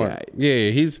great guy. Yeah,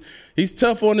 he's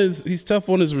tough on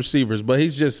his receivers, but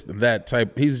he's just that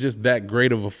type. He's just that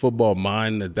great of a football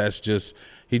mind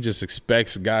he just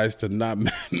expects guys to not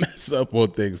mess up on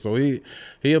things. So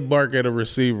he'll bark at a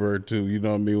receiver or two, you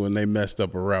know what I mean, when they messed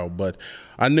up a route. But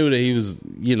I knew that he was,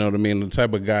 you know what I mean, the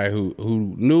type of guy who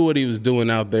knew what he was doing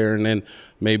out there, and then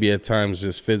maybe at times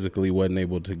just physically wasn't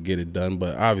able to get it done.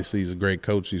 But obviously he's a great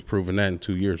coach. He's proven that in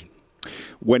 2 years.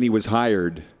 When he was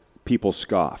hired, people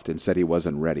scoffed and said he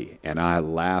wasn't ready, and I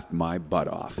laughed my butt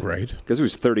off. Right. Because he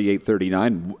was 38,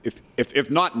 39.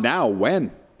 If not now,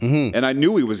 when? Mm-hmm. And I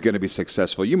knew he was going to be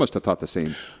successful. You must have thought the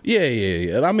same.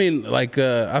 Yeah. I mean,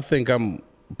 I think I'm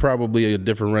probably a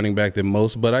different running back than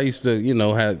most, but I used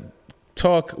to,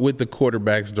 talk with the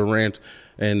quarterbacks, Durant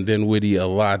and Dinwiddie, a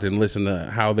lot, and listen to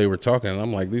how they were talking. And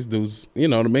I'm like, these dudes, you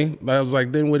know what I mean? I was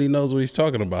like, Dinwiddie knows what he's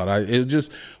talking about. It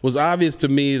just was obvious to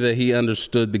me that he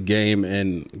understood the game,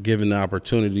 and given the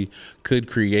opportunity, could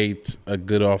create a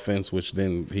good offense, which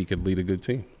then he could lead a good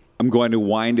team. I'm going to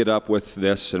wind it up with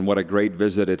this, and what a great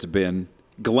visit it's been.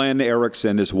 Glenn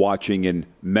Erickson is watching in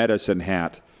medicine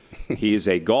hat. He's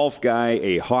a golf guy,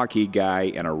 a hockey guy,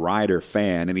 and a Rider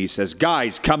fan, and he says,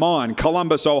 guys, come on,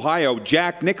 Columbus, Ohio,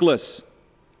 Jack Nicklaus.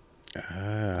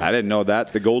 I didn't know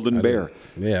that, the Golden Bear.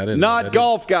 I didn't Not know that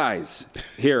golf guys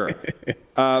here.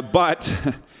 But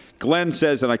Glenn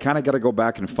says, and I kind of got to go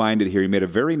back and find it here, he made a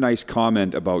very nice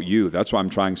comment about you. That's why I'm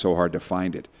trying so hard to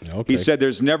find it. Okay. He said,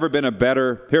 there's never been a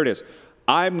better, here it is,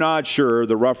 I'm not sure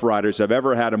the Roughriders have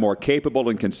ever had a more capable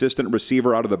and consistent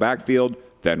receiver out of the backfield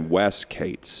than Wes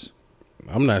Cates.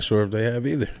 I'm not sure if they have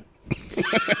either.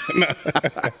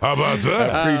 How about that?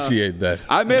 I appreciate that.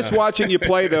 I miss watching you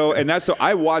play, though, and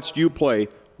I watched you play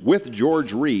with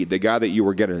George Reed, the guy that you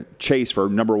were going to chase for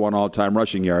number one all-time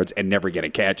rushing yards and never get a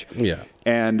catch. Yeah.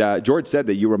 And George said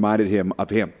that you reminded him of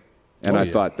him. And I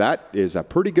thought that is a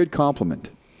pretty good compliment.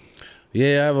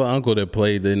 Yeah, I have an uncle that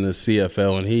played in the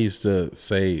CFL, and he used to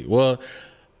say, well,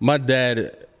 my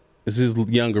dad is his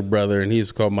younger brother, and he used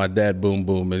to call my dad Boom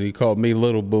Boom, and he called me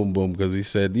Little Boom Boom because he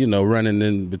said, running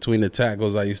in between the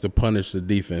tackles, I used to punish the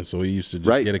defense, so he used to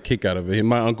just get a kick out of it. And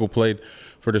my uncle played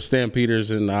for the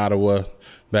Stampeders in Ottawa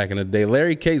back in the day.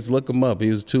 Larry Cates, look him up. He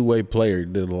was a two-way player. He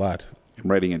did a lot. I'm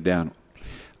writing it down.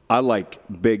 I like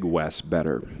Big Wes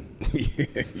better.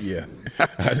 Yeah,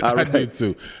 I do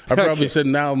too. I probably said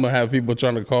now I'm going to have people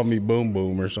trying to call me Boom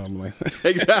Boom or something like that.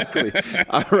 Exactly.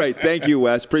 All right. Thank you,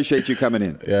 Wes. Appreciate you coming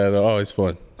in. Yeah, always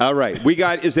fun. All right.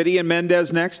 Is it Ian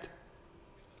Mendes next?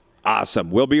 Awesome.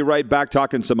 We'll be right back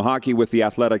talking some hockey with the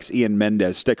Athletics' Ian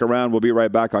Mendes. Stick around. We'll be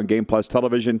right back on Game Plus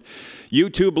Television,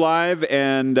 YouTube Live,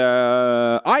 and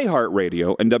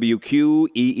iHeartRadio and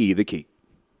WQEE The Key.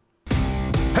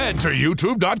 Head to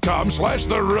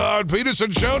youtube.com/The Rod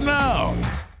Peterson Show now.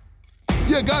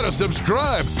 You gotta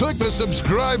subscribe. Click the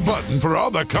subscribe button for all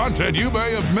the content you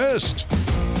may have missed.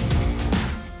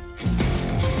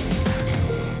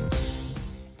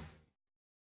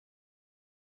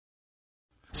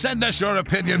 Send us your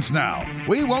opinions now.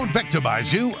 We won't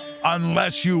victimize you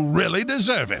unless you really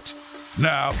deserve it.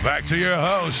 Now, back to your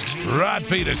host, Rod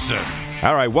Peterson.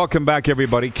 All right, welcome back,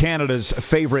 everybody. Canada's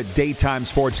favorite daytime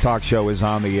sports talk show is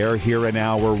on the air here in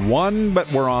hour one,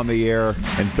 but we're on the air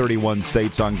in 31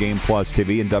 states on Game Plus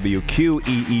TV and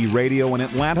WQEE Radio in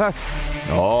Atlanta,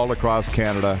 all across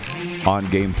Canada on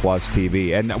Game Plus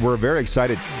TV. And we're very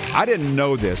excited. I didn't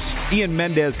know this. Ian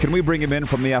Mendes, can we bring him in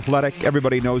from The Athletic?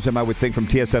 Everybody knows him, I would think, from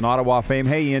TSN Ottawa fame.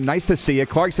 Hey, Ian, nice to see you.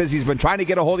 Clark says he's been trying to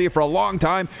get a hold of you for a long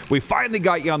time. We finally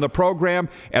got you on the program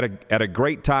at a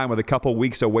great time with a couple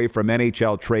weeks away from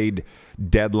NHL trade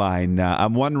deadline.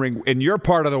 I'm wondering, in your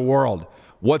part of the world,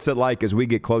 what's it like as we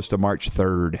get close to March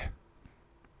 3rd?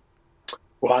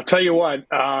 Well, I'll tell you what,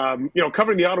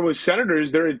 covering the Ottawa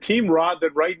Senators, they're a team, Rod,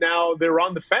 that right now they're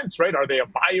on the fence, right? Are they a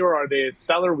buyer? Are they a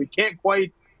seller? We can't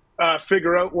quite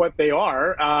figure out what they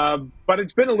are. But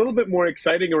it's been a little bit more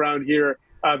exciting around here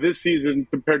this season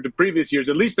compared to previous years.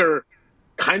 At least they're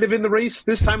kind of in the race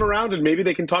this time around, and maybe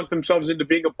they can talk themselves into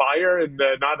being a buyer and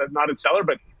not a seller.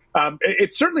 But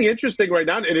it's certainly interesting right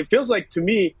now, and it feels like to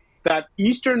me that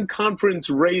Eastern Conference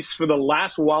race for the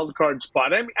last wild card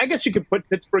spot. I mean, I guess you could put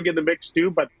Pittsburgh in the mix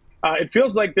too, but it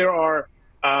feels like there are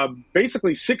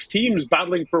basically 6 teams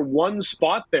battling for one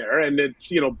spot there, and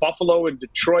it's Buffalo and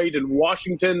Detroit and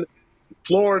Washington,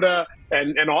 Florida,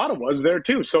 and Ottawa's there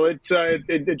too. So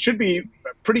it should be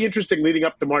pretty interesting leading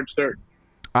up to March 3rd.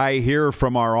 I hear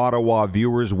from our Ottawa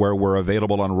viewers, where we're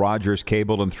available on Rogers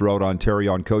Cable and throughout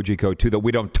Ontario on Cogeco too, that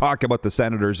we don't talk about the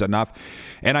Senators enough.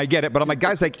 And I get it, but I'm like,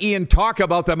 guys like Ian, talk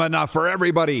about them enough for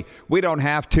everybody. We don't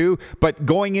have to. But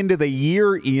going into the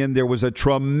year, Ian, there was a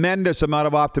tremendous amount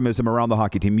of optimism around the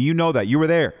hockey team. You know that. You were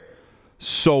there.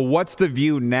 So what's the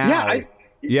view now?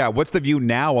 What's the view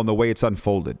now on the way it's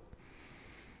unfolded?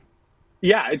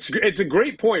 Yeah, it's a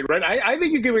great point, right? I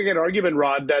think you can make an argument,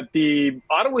 Rod, that the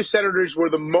Ottawa Senators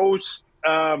were the most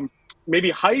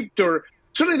maybe hyped, or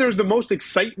certainly there was the most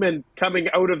excitement coming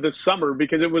out of the summer,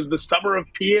 because it was the summer of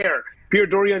Pierre. Pierre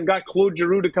Dorion got Claude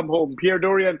Giroux to come home. Pierre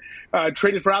Dorion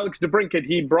traded for Alex DeBrincat.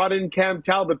 He brought in Cam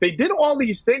Talbot. They did all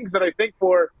these things that I think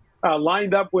were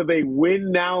lined up with a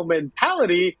win-now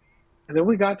mentality. And then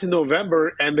we got to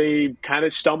November, and they kind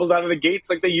of stumbled out of the gates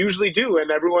like they usually do. And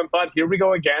everyone thought, here we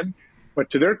go again. But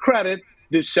to their credit,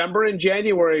 December and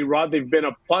January, Rod, they've been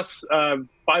a plus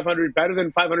 500, better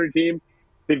than 500 team.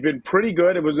 They've been pretty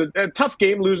good. It was a tough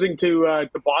game losing to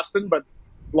Boston, but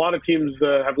a lot of teams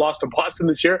have lost to Boston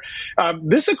this year.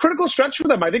 This is a critical stretch for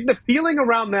them. I think the feeling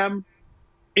around them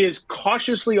is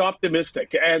cautiously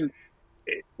optimistic. And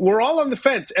we're all on the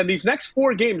fence. And these next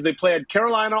 4 games, they play at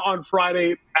Carolina on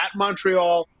Friday, at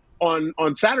Montreal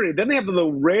on Saturday. Then they have the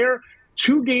rare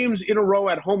 2 games in a row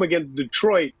at home against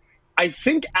Detroit. I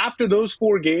think after those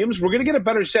 4 games, we're going to get a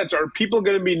better sense. Are people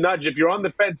going to be nudged? If you're on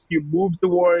the fence, do you move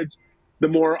towards the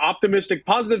more optimistic,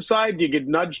 positive side? Do you get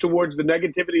nudged towards the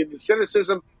negativity and the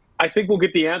cynicism? I think we'll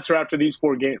get the answer after these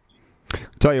 4 games.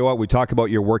 Tell you what, we talk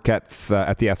about your work at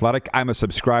The Athletic. I'm a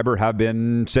subscriber, have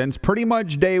been since pretty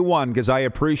much day one, because I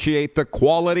appreciate the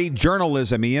quality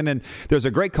journalism, Ian. And there's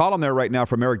a great column there right now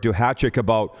from Eric Duhatschek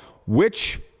about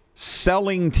which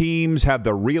selling teams have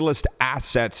the realest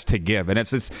assets to give. And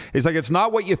it's like, it's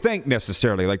not what you think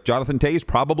necessarily. Like Jonathan Toews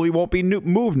probably won't be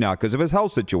moved now because of his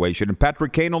health situation. And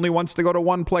Patrick Kane only wants to go to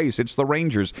one place. It's the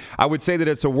Rangers. I would say that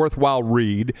it's a worthwhile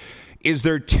read. Is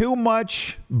there too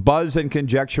much buzz and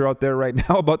conjecture out there right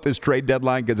now about this trade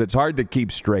deadline? Because it's hard to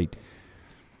keep straight.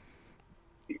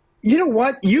 You know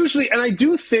what? Usually, and I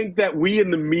do think that we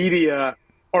in the media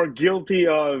are guilty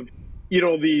of,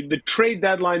 the trade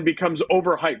deadline becomes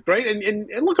overhyped, right? And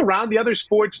look around, the other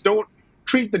sports don't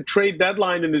treat the trade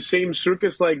deadline in the same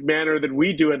circus-like manner that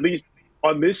we do, at least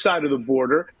on this side of the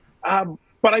border.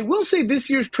 But I will say this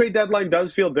year's trade deadline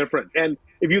does feel different. And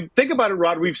if you think about it,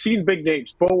 Rod, we've seen big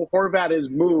names. Bo Horvat has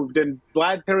moved, and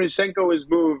Vlad Tarasenko has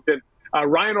moved, and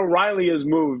Ryan O'Reilly has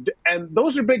moved. And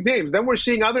those are big names. Then we're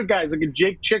seeing other guys like a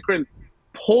Jake Chychrun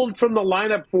pulled from the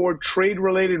lineup for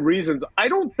trade-related reasons. I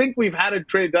don't think we've had a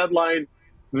trade deadline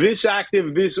this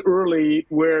active, this early,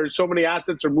 where so many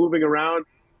assets are moving around.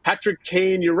 Patrick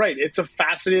Kane, you're right. It's a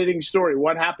fascinating story.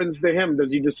 What happens to him?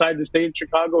 Does he decide to stay in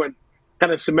Chicago and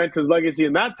kind of cement his legacy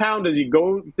in that town? Does he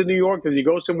go to New York? Does he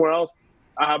go somewhere else?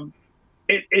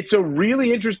 It's a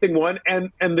really interesting one.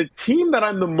 And the team that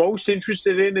I'm the most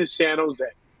interested in is San Jose.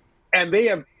 And they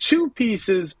have 2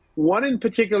 pieces, one in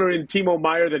particular in Timo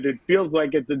Meier, that it feels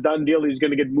like it's a done deal. He's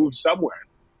going to get moved somewhere.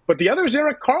 But the other is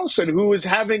Erik Karlsson, who is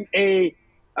having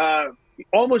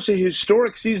almost a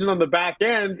historic season on the back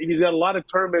end. He's got a lot of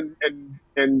term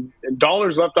and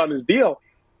dollars left on his deal.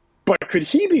 But could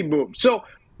he be moved? So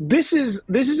this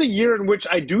is a year in which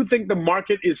I do think the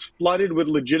market is flooded with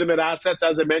legitimate assets.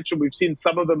 As I mentioned, we've seen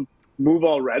some of them move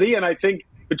already. And I think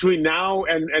between now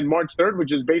and March 3rd,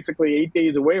 which is basically 8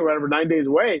 days away, or whatever, 9 days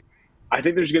away, I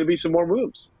think there's going to be some more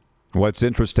moves. What's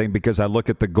interesting, because I look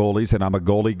at the goalies, and I'm a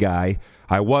goalie guy.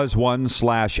 I was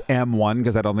 1/M1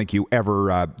 because I don't think you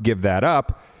ever give that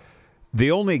up.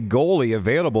 The only goalie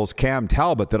available is Cam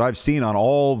Talbot that I've seen on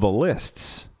all the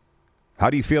lists. How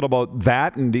do you feel about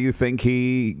that, and do you think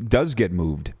he does get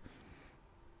moved?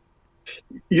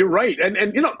 You're right.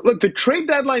 And look, the trade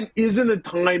deadline isn't a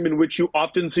time in which you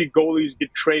often see goalies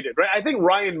get traded, right? I think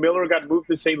Ryan Miller got moved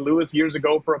to St. Louis years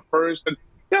ago for a first, and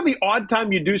the odd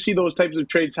time you do see those types of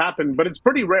trades happen, but it's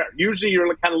pretty rare. Usually you're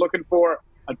kind of looking for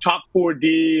a top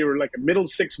 4D or like a middle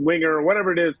 6 winger or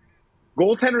whatever it is.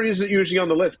 Goaltender isn't usually on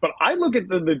the list, but I look at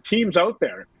the teams out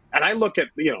there, and I look at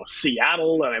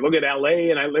Seattle, and I look at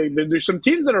LA, and there's some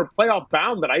teams that are playoff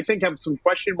bound that I think have some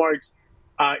question marks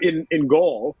in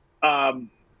goal.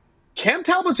 Cam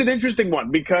Talbot's an interesting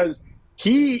one because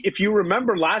if you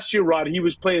remember last year, Rod, he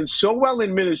was playing so well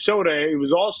in Minnesota. It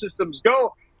was all systems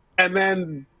go. And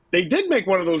then they did make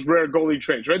one of those rare goalie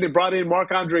trades, right? They brought in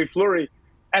Marc-Andre Fleury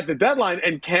at the deadline,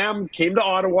 and Cam came to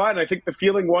Ottawa, and I think the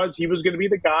feeling was he was going to be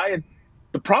the guy. And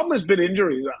the problem has been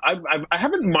injuries. I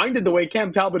haven't minded the way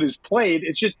Cam Talbot has played.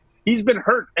 It's just he's been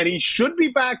hurt, and he should be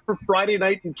back for Friday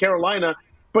night in Carolina.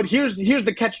 But here's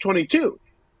the catch-22.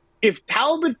 If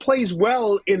Talbot plays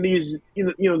well in these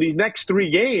these next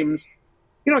 3 games,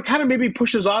 it kind of maybe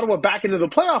pushes Ottawa back into the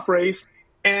playoff race,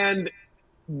 and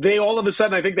they all of a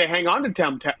sudden, I think they hang on to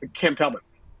Cam Talbot.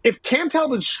 If Cam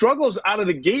Talbot struggles out of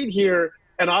the gate here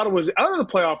and Ottawa's out of the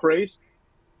playoff race,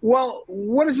 well,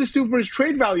 what does this do for his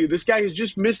trade value? This guy has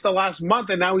just missed the last month,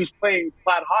 and now he's playing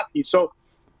flat hockey. So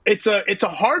it's a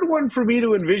hard one for me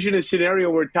to envision a scenario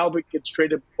where Talbot gets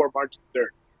traded before March 3rd.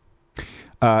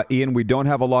 Ian, we don't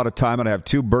have a lot of time, and I have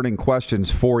 2 burning questions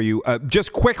for you.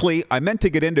 Just quickly, I meant to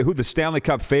get into who the Stanley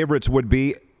Cup favorites would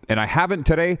be, and I haven't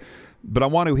today, but I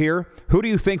want to hear. Who do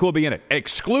you think will be in it?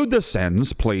 Exclude the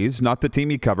Sens, please, not the team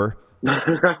you cover.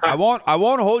 I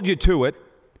won't hold you to it.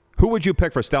 Who would you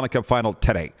pick for Stanley Cup final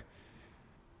today?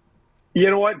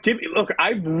 You know what? Look,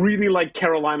 I really like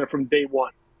Carolina from day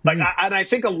one. And I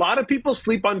think a lot of people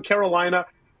sleep on Carolina,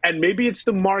 and maybe it's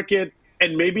the market,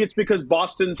 and maybe it's because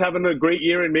Boston's having a great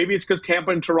year, and maybe it's because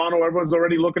Tampa and Toronto, everyone's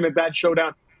already looking at that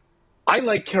showdown. I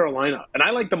like Carolina, and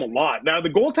I like them a lot. Now, the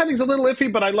goaltending's a little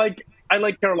iffy, but I like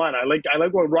Carolina. I like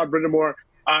what Rod Brindamore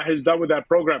has done with that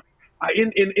program.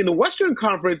 In the Western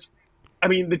Conference, I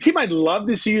mean, the team I'd love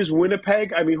to see is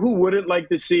Winnipeg. I mean, who wouldn't like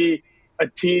to see a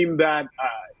team that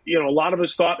a lot of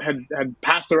us thought had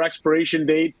passed their expiration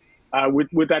date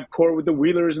with that core with the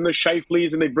Wheelers and the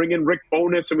Scheifeleys, and they bring in Rick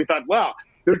Bowness, and we thought, wow,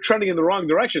 they're trending in the wrong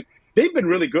direction. They've been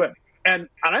really good. And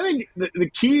I think the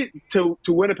key to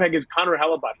Winnipeg is Connor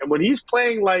Hellebuck. And when he's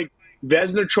playing like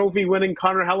Vezina Trophy winning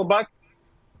Connor Hellebuck,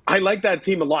 I like that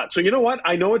team a lot. So you know what?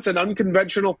 I know it's an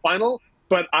unconventional final,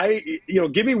 but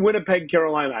give me Winnipeg,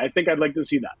 Carolina. I think I'd like to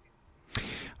see that.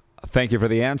 Thank you for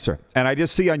the answer. And I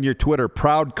just see on your Twitter,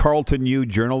 proud Carleton U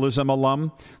journalism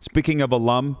alum. Speaking of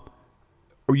alum,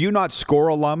 are you not SCORE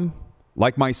alum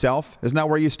like myself? Isn't that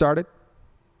where you started?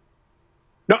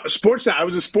 No, Sportsnet. I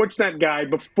was a Sportsnet guy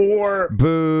before.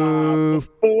 Boo.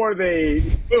 Before they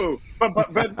boo,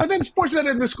 but then Sportsnet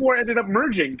and the SCORE ended up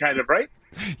merging, kind of, right?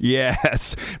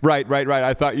 Yes, right.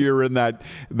 I thought you were in that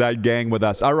gang with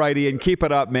us. All right, Ian, keep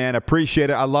it up, man. Appreciate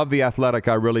it. I love the Athletic.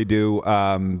 I really do.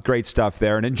 Great stuff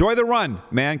there, and enjoy the run,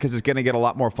 man, because it's going to get a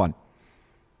lot more fun.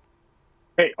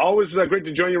 Hey, always great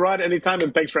to join you, Rod. Anytime,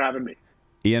 and thanks for having me.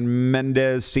 Ian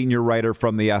Mendes, senior writer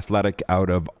from The Athletic out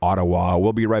of Ottawa.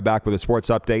 We'll be right back with a sports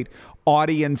update.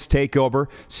 Audience takeover.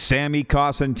 Sammy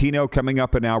Cosentino coming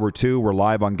up in hour 2. We're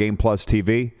live on Game Plus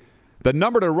TV. The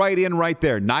number to write in right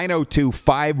there,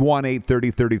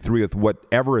 902-518-3033 with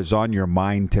whatever is on your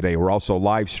mind today. We're also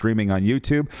live streaming on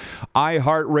YouTube,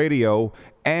 iHeartRadio,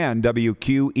 and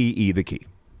WQEE The Key.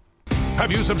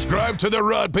 Have you subscribed to the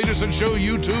Rod Peterson Show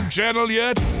YouTube channel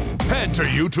yet? Head to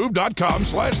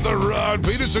youtube.com/The Rod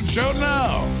Peterson Show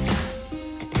now.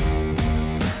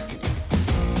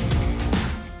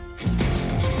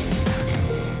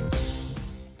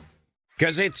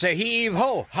 Cause it's a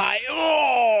heave-ho,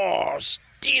 hi-oh,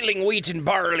 stealing wheat and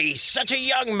barley, such a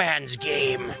young man's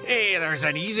game. Hey, there's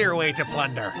an easier way to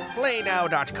plunder.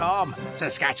 PlayNow.com,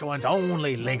 Saskatchewan's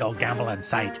only legal gambling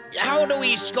site. How do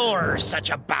we score such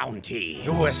a bounty?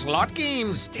 With slot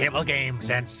games, table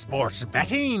games, and sports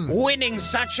betting. Winning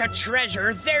such a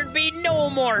treasure, there'd be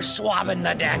no more swabbing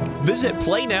the deck. Visit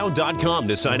PlayNow.com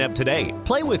to sign up today.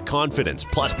 Play with confidence,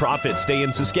 plus profits stay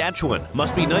in Saskatchewan.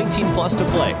 Must be 19 plus to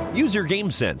play. Use your game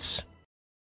sense.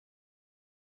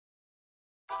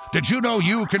 Did you know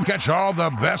you can catch all the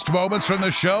best moments from the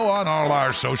show on all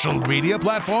our social media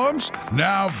platforms?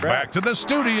 Now, back to the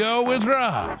studio with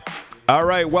Rod. All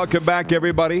right, welcome back,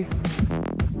 everybody.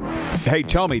 Hey,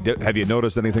 tell me, have you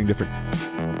noticed anything different?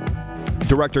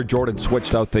 Director Jordan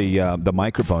switched out the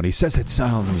microphone. He says it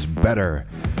sounds better.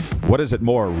 What is it,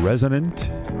 more resonant?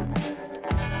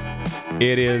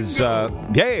 It is,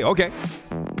 yay, okay.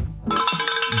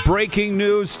 Breaking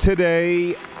news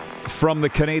today from the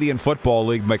Canadian Football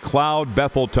League. McLeod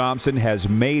Bethel Thompson has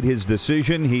made his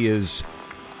decision. He is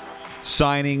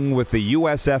signing with the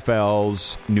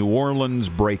USFL's New Orleans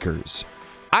Breakers.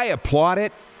 I applaud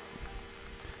it.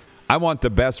 I want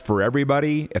the best for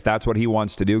everybody. If that's what he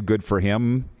wants to do, good for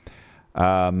him.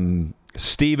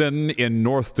 Stephen in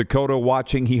North Dakota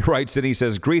watching, he writes and he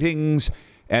says, greetings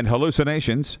and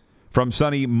hallucinations from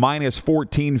sunny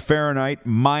 -14 Fahrenheit,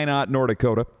 Minot, North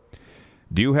Dakota.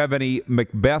 Do you have any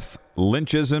Macbeth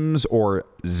lynchisms or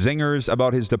zingers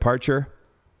about his departure?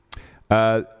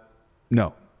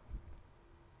 No.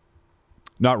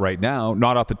 Not right now.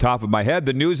 Not off the top of my head.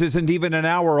 The news isn't even an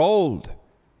hour old.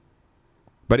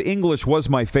 But English was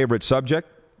my favorite subject.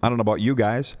 I don't know about you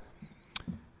guys.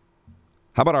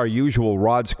 How about our usual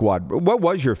Rod Squad? What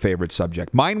was your favorite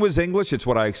subject? Mine was English. It's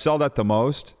what I excelled at the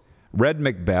most. Read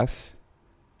Macbeth.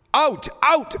 Out,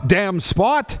 damn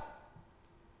Spot.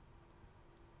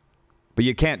 But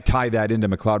you can't tie that into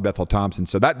McLeod Bethel Thompson,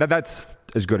 so that's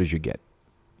as good as you get.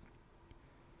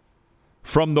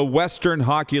 From the Western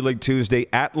Hockey League Wednesday,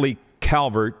 Atlee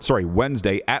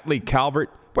Calvert.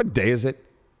 What day is it?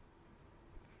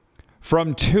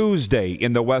 From Tuesday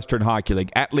in the Western Hockey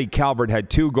League, Atlee Calvert had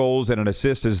 2 goals and an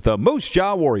assist as the Moose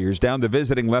Jaw Warriors down the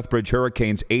visiting Lethbridge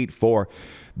Hurricanes 8-4.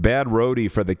 Bad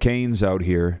roadie for the Canes out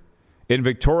here. In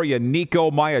Victoria,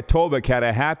 Nico Mijatovic had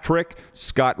a hat trick.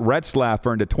 Scott Retzlaff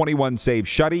earned a 21-save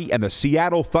shutty, and the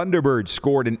Seattle Thunderbirds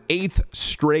scored an 8th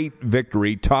straight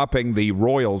victory, topping the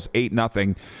Royals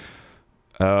 8-0.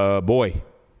 Boy,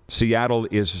 Seattle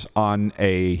is on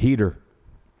a heater.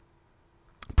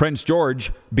 Prince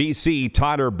George, BC,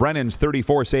 Tyler Brennan's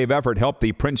 34-save effort helped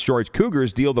the Prince George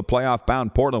Cougars deal the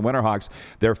playoff-bound Portland Winterhawks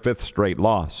their 5th straight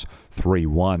loss,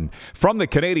 3-1. From the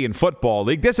Canadian Football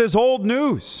League, this is old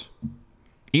news.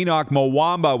 Enoch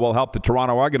Mwamba will help the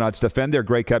Toronto Argonauts defend their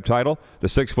Grey Cup title. The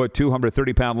 6'2",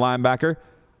 230-pound linebacker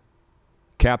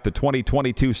capped the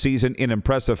 2022 season in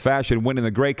impressive fashion, winning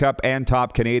the Grey Cup and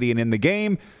top Canadian in the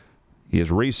game. He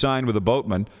is re-signed with the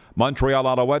Boatmen. Montreal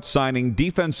Alouettes signing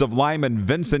defensive lineman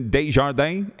Vincent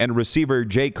Desjardins and receiver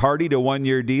Jake Hardy to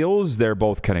 1-year deals. They're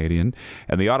both Canadian.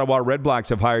 And the Ottawa Redblacks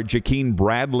have hired Jakeem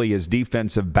Bradley as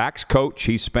defensive backs coach.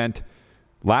 He spent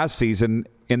last season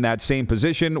in that same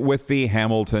position with the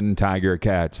Hamilton Tiger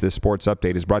Cats. This sports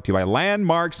update is brought to you by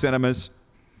Landmark Cinemas,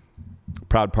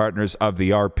 proud partners of the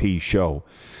RP Show.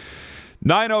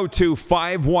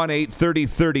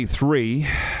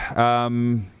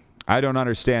 902-518-3033. I don't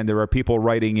understand. There are people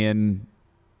writing in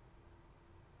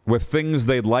with things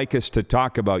they'd like us to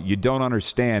talk about. You don't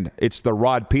understand. It's the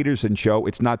Rod Peterson Show.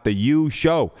 It's not the You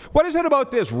Show. What is it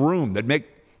about this room that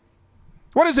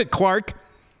What is it, Clark?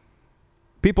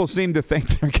 People seem to think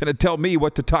they're going to tell me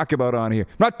what to talk about on here.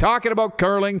 I'm not talking about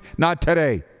curling. Not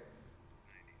today.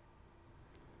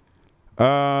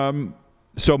 So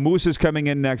Moose is coming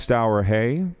in next hour,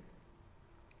 hey? Yeah, I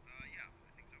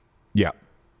think so.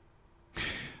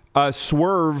 Yeah.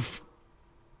 Swerve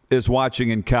is watching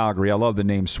in Calgary. I love the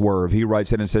name Swerve. He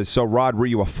writes in and says, so, Rod, were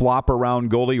you a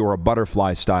flop-around goalie or a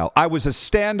butterfly style? I was a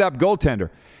stand-up goaltender.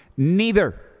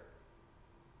 Neither.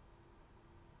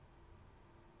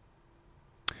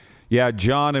 Yeah,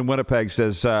 John in Winnipeg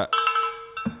says,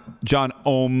 John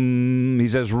he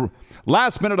says,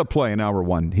 last minute of play in hour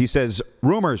 1. He says,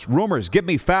 rumors, give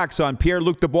me facts on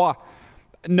Pierre-Luc Dubois.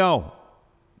 No.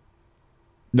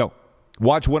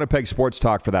 Watch Winnipeg Sports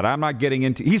Talk for that. I'm not getting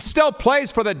into... He still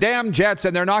plays for the damn Jets,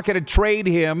 and they're not going to trade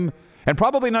him and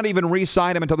probably not even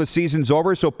re-sign him until the season's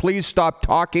over, so please stop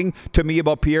talking to me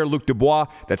about Pierre-Luc Dubois.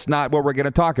 That's not what we're going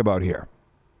to talk about here.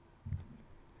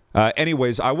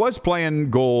 Anyways, I was playing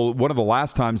goal one of the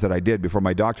last times that I did before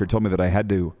my doctor told me that I had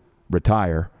to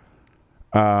retire.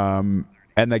 And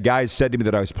the guys said to me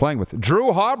that I was playing with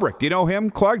Drew Haubrick. Do you know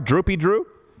him, Clark? Droopy Drew?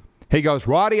 He goes,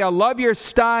 Roddy, I love your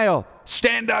style.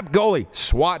 Stand-up goalie,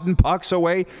 swatting pucks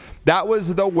away. That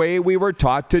was the way we were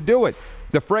taught to do it.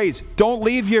 The phrase, don't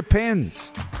leave your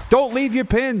pins. Don't leave your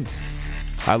pins.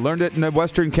 I learned it in the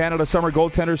Western Canada Summer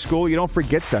Goaltender School. You don't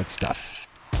forget that stuff.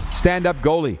 Stand-up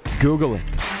goalie. Google it.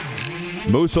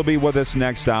 Moose will be with us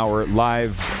next hour,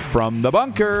 live from the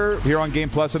bunker, here on Game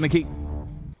Plus and the Key.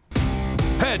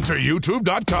 Head to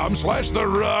youtube.com/The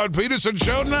Rod Peterson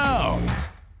Show now.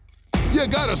 You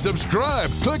gotta subscribe.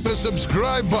 Click the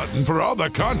subscribe button for all the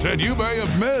content you may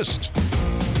have missed.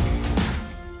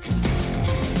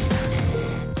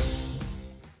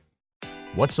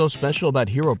 What's so special about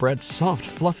Hero Bread's soft,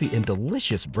 fluffy, and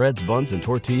delicious breads, buns, and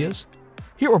tortillas?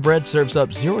 Hero Bread serves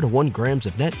up 0 to 1 grams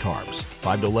of net carbs,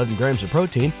 5 to 11 grams of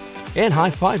protein, and high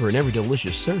fiber in every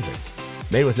delicious serving.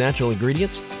 Made with natural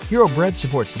ingredients, Hero Bread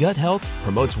supports gut health,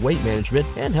 promotes weight management,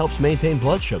 and helps maintain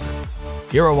blood sugar.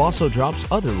 Hero also drops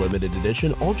other limited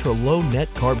edition ultra-low net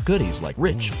carb goodies like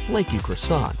rich, flaky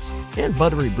croissants and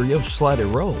buttery brioche slider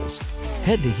rolls.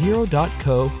 Head to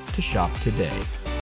hero.co to shop today.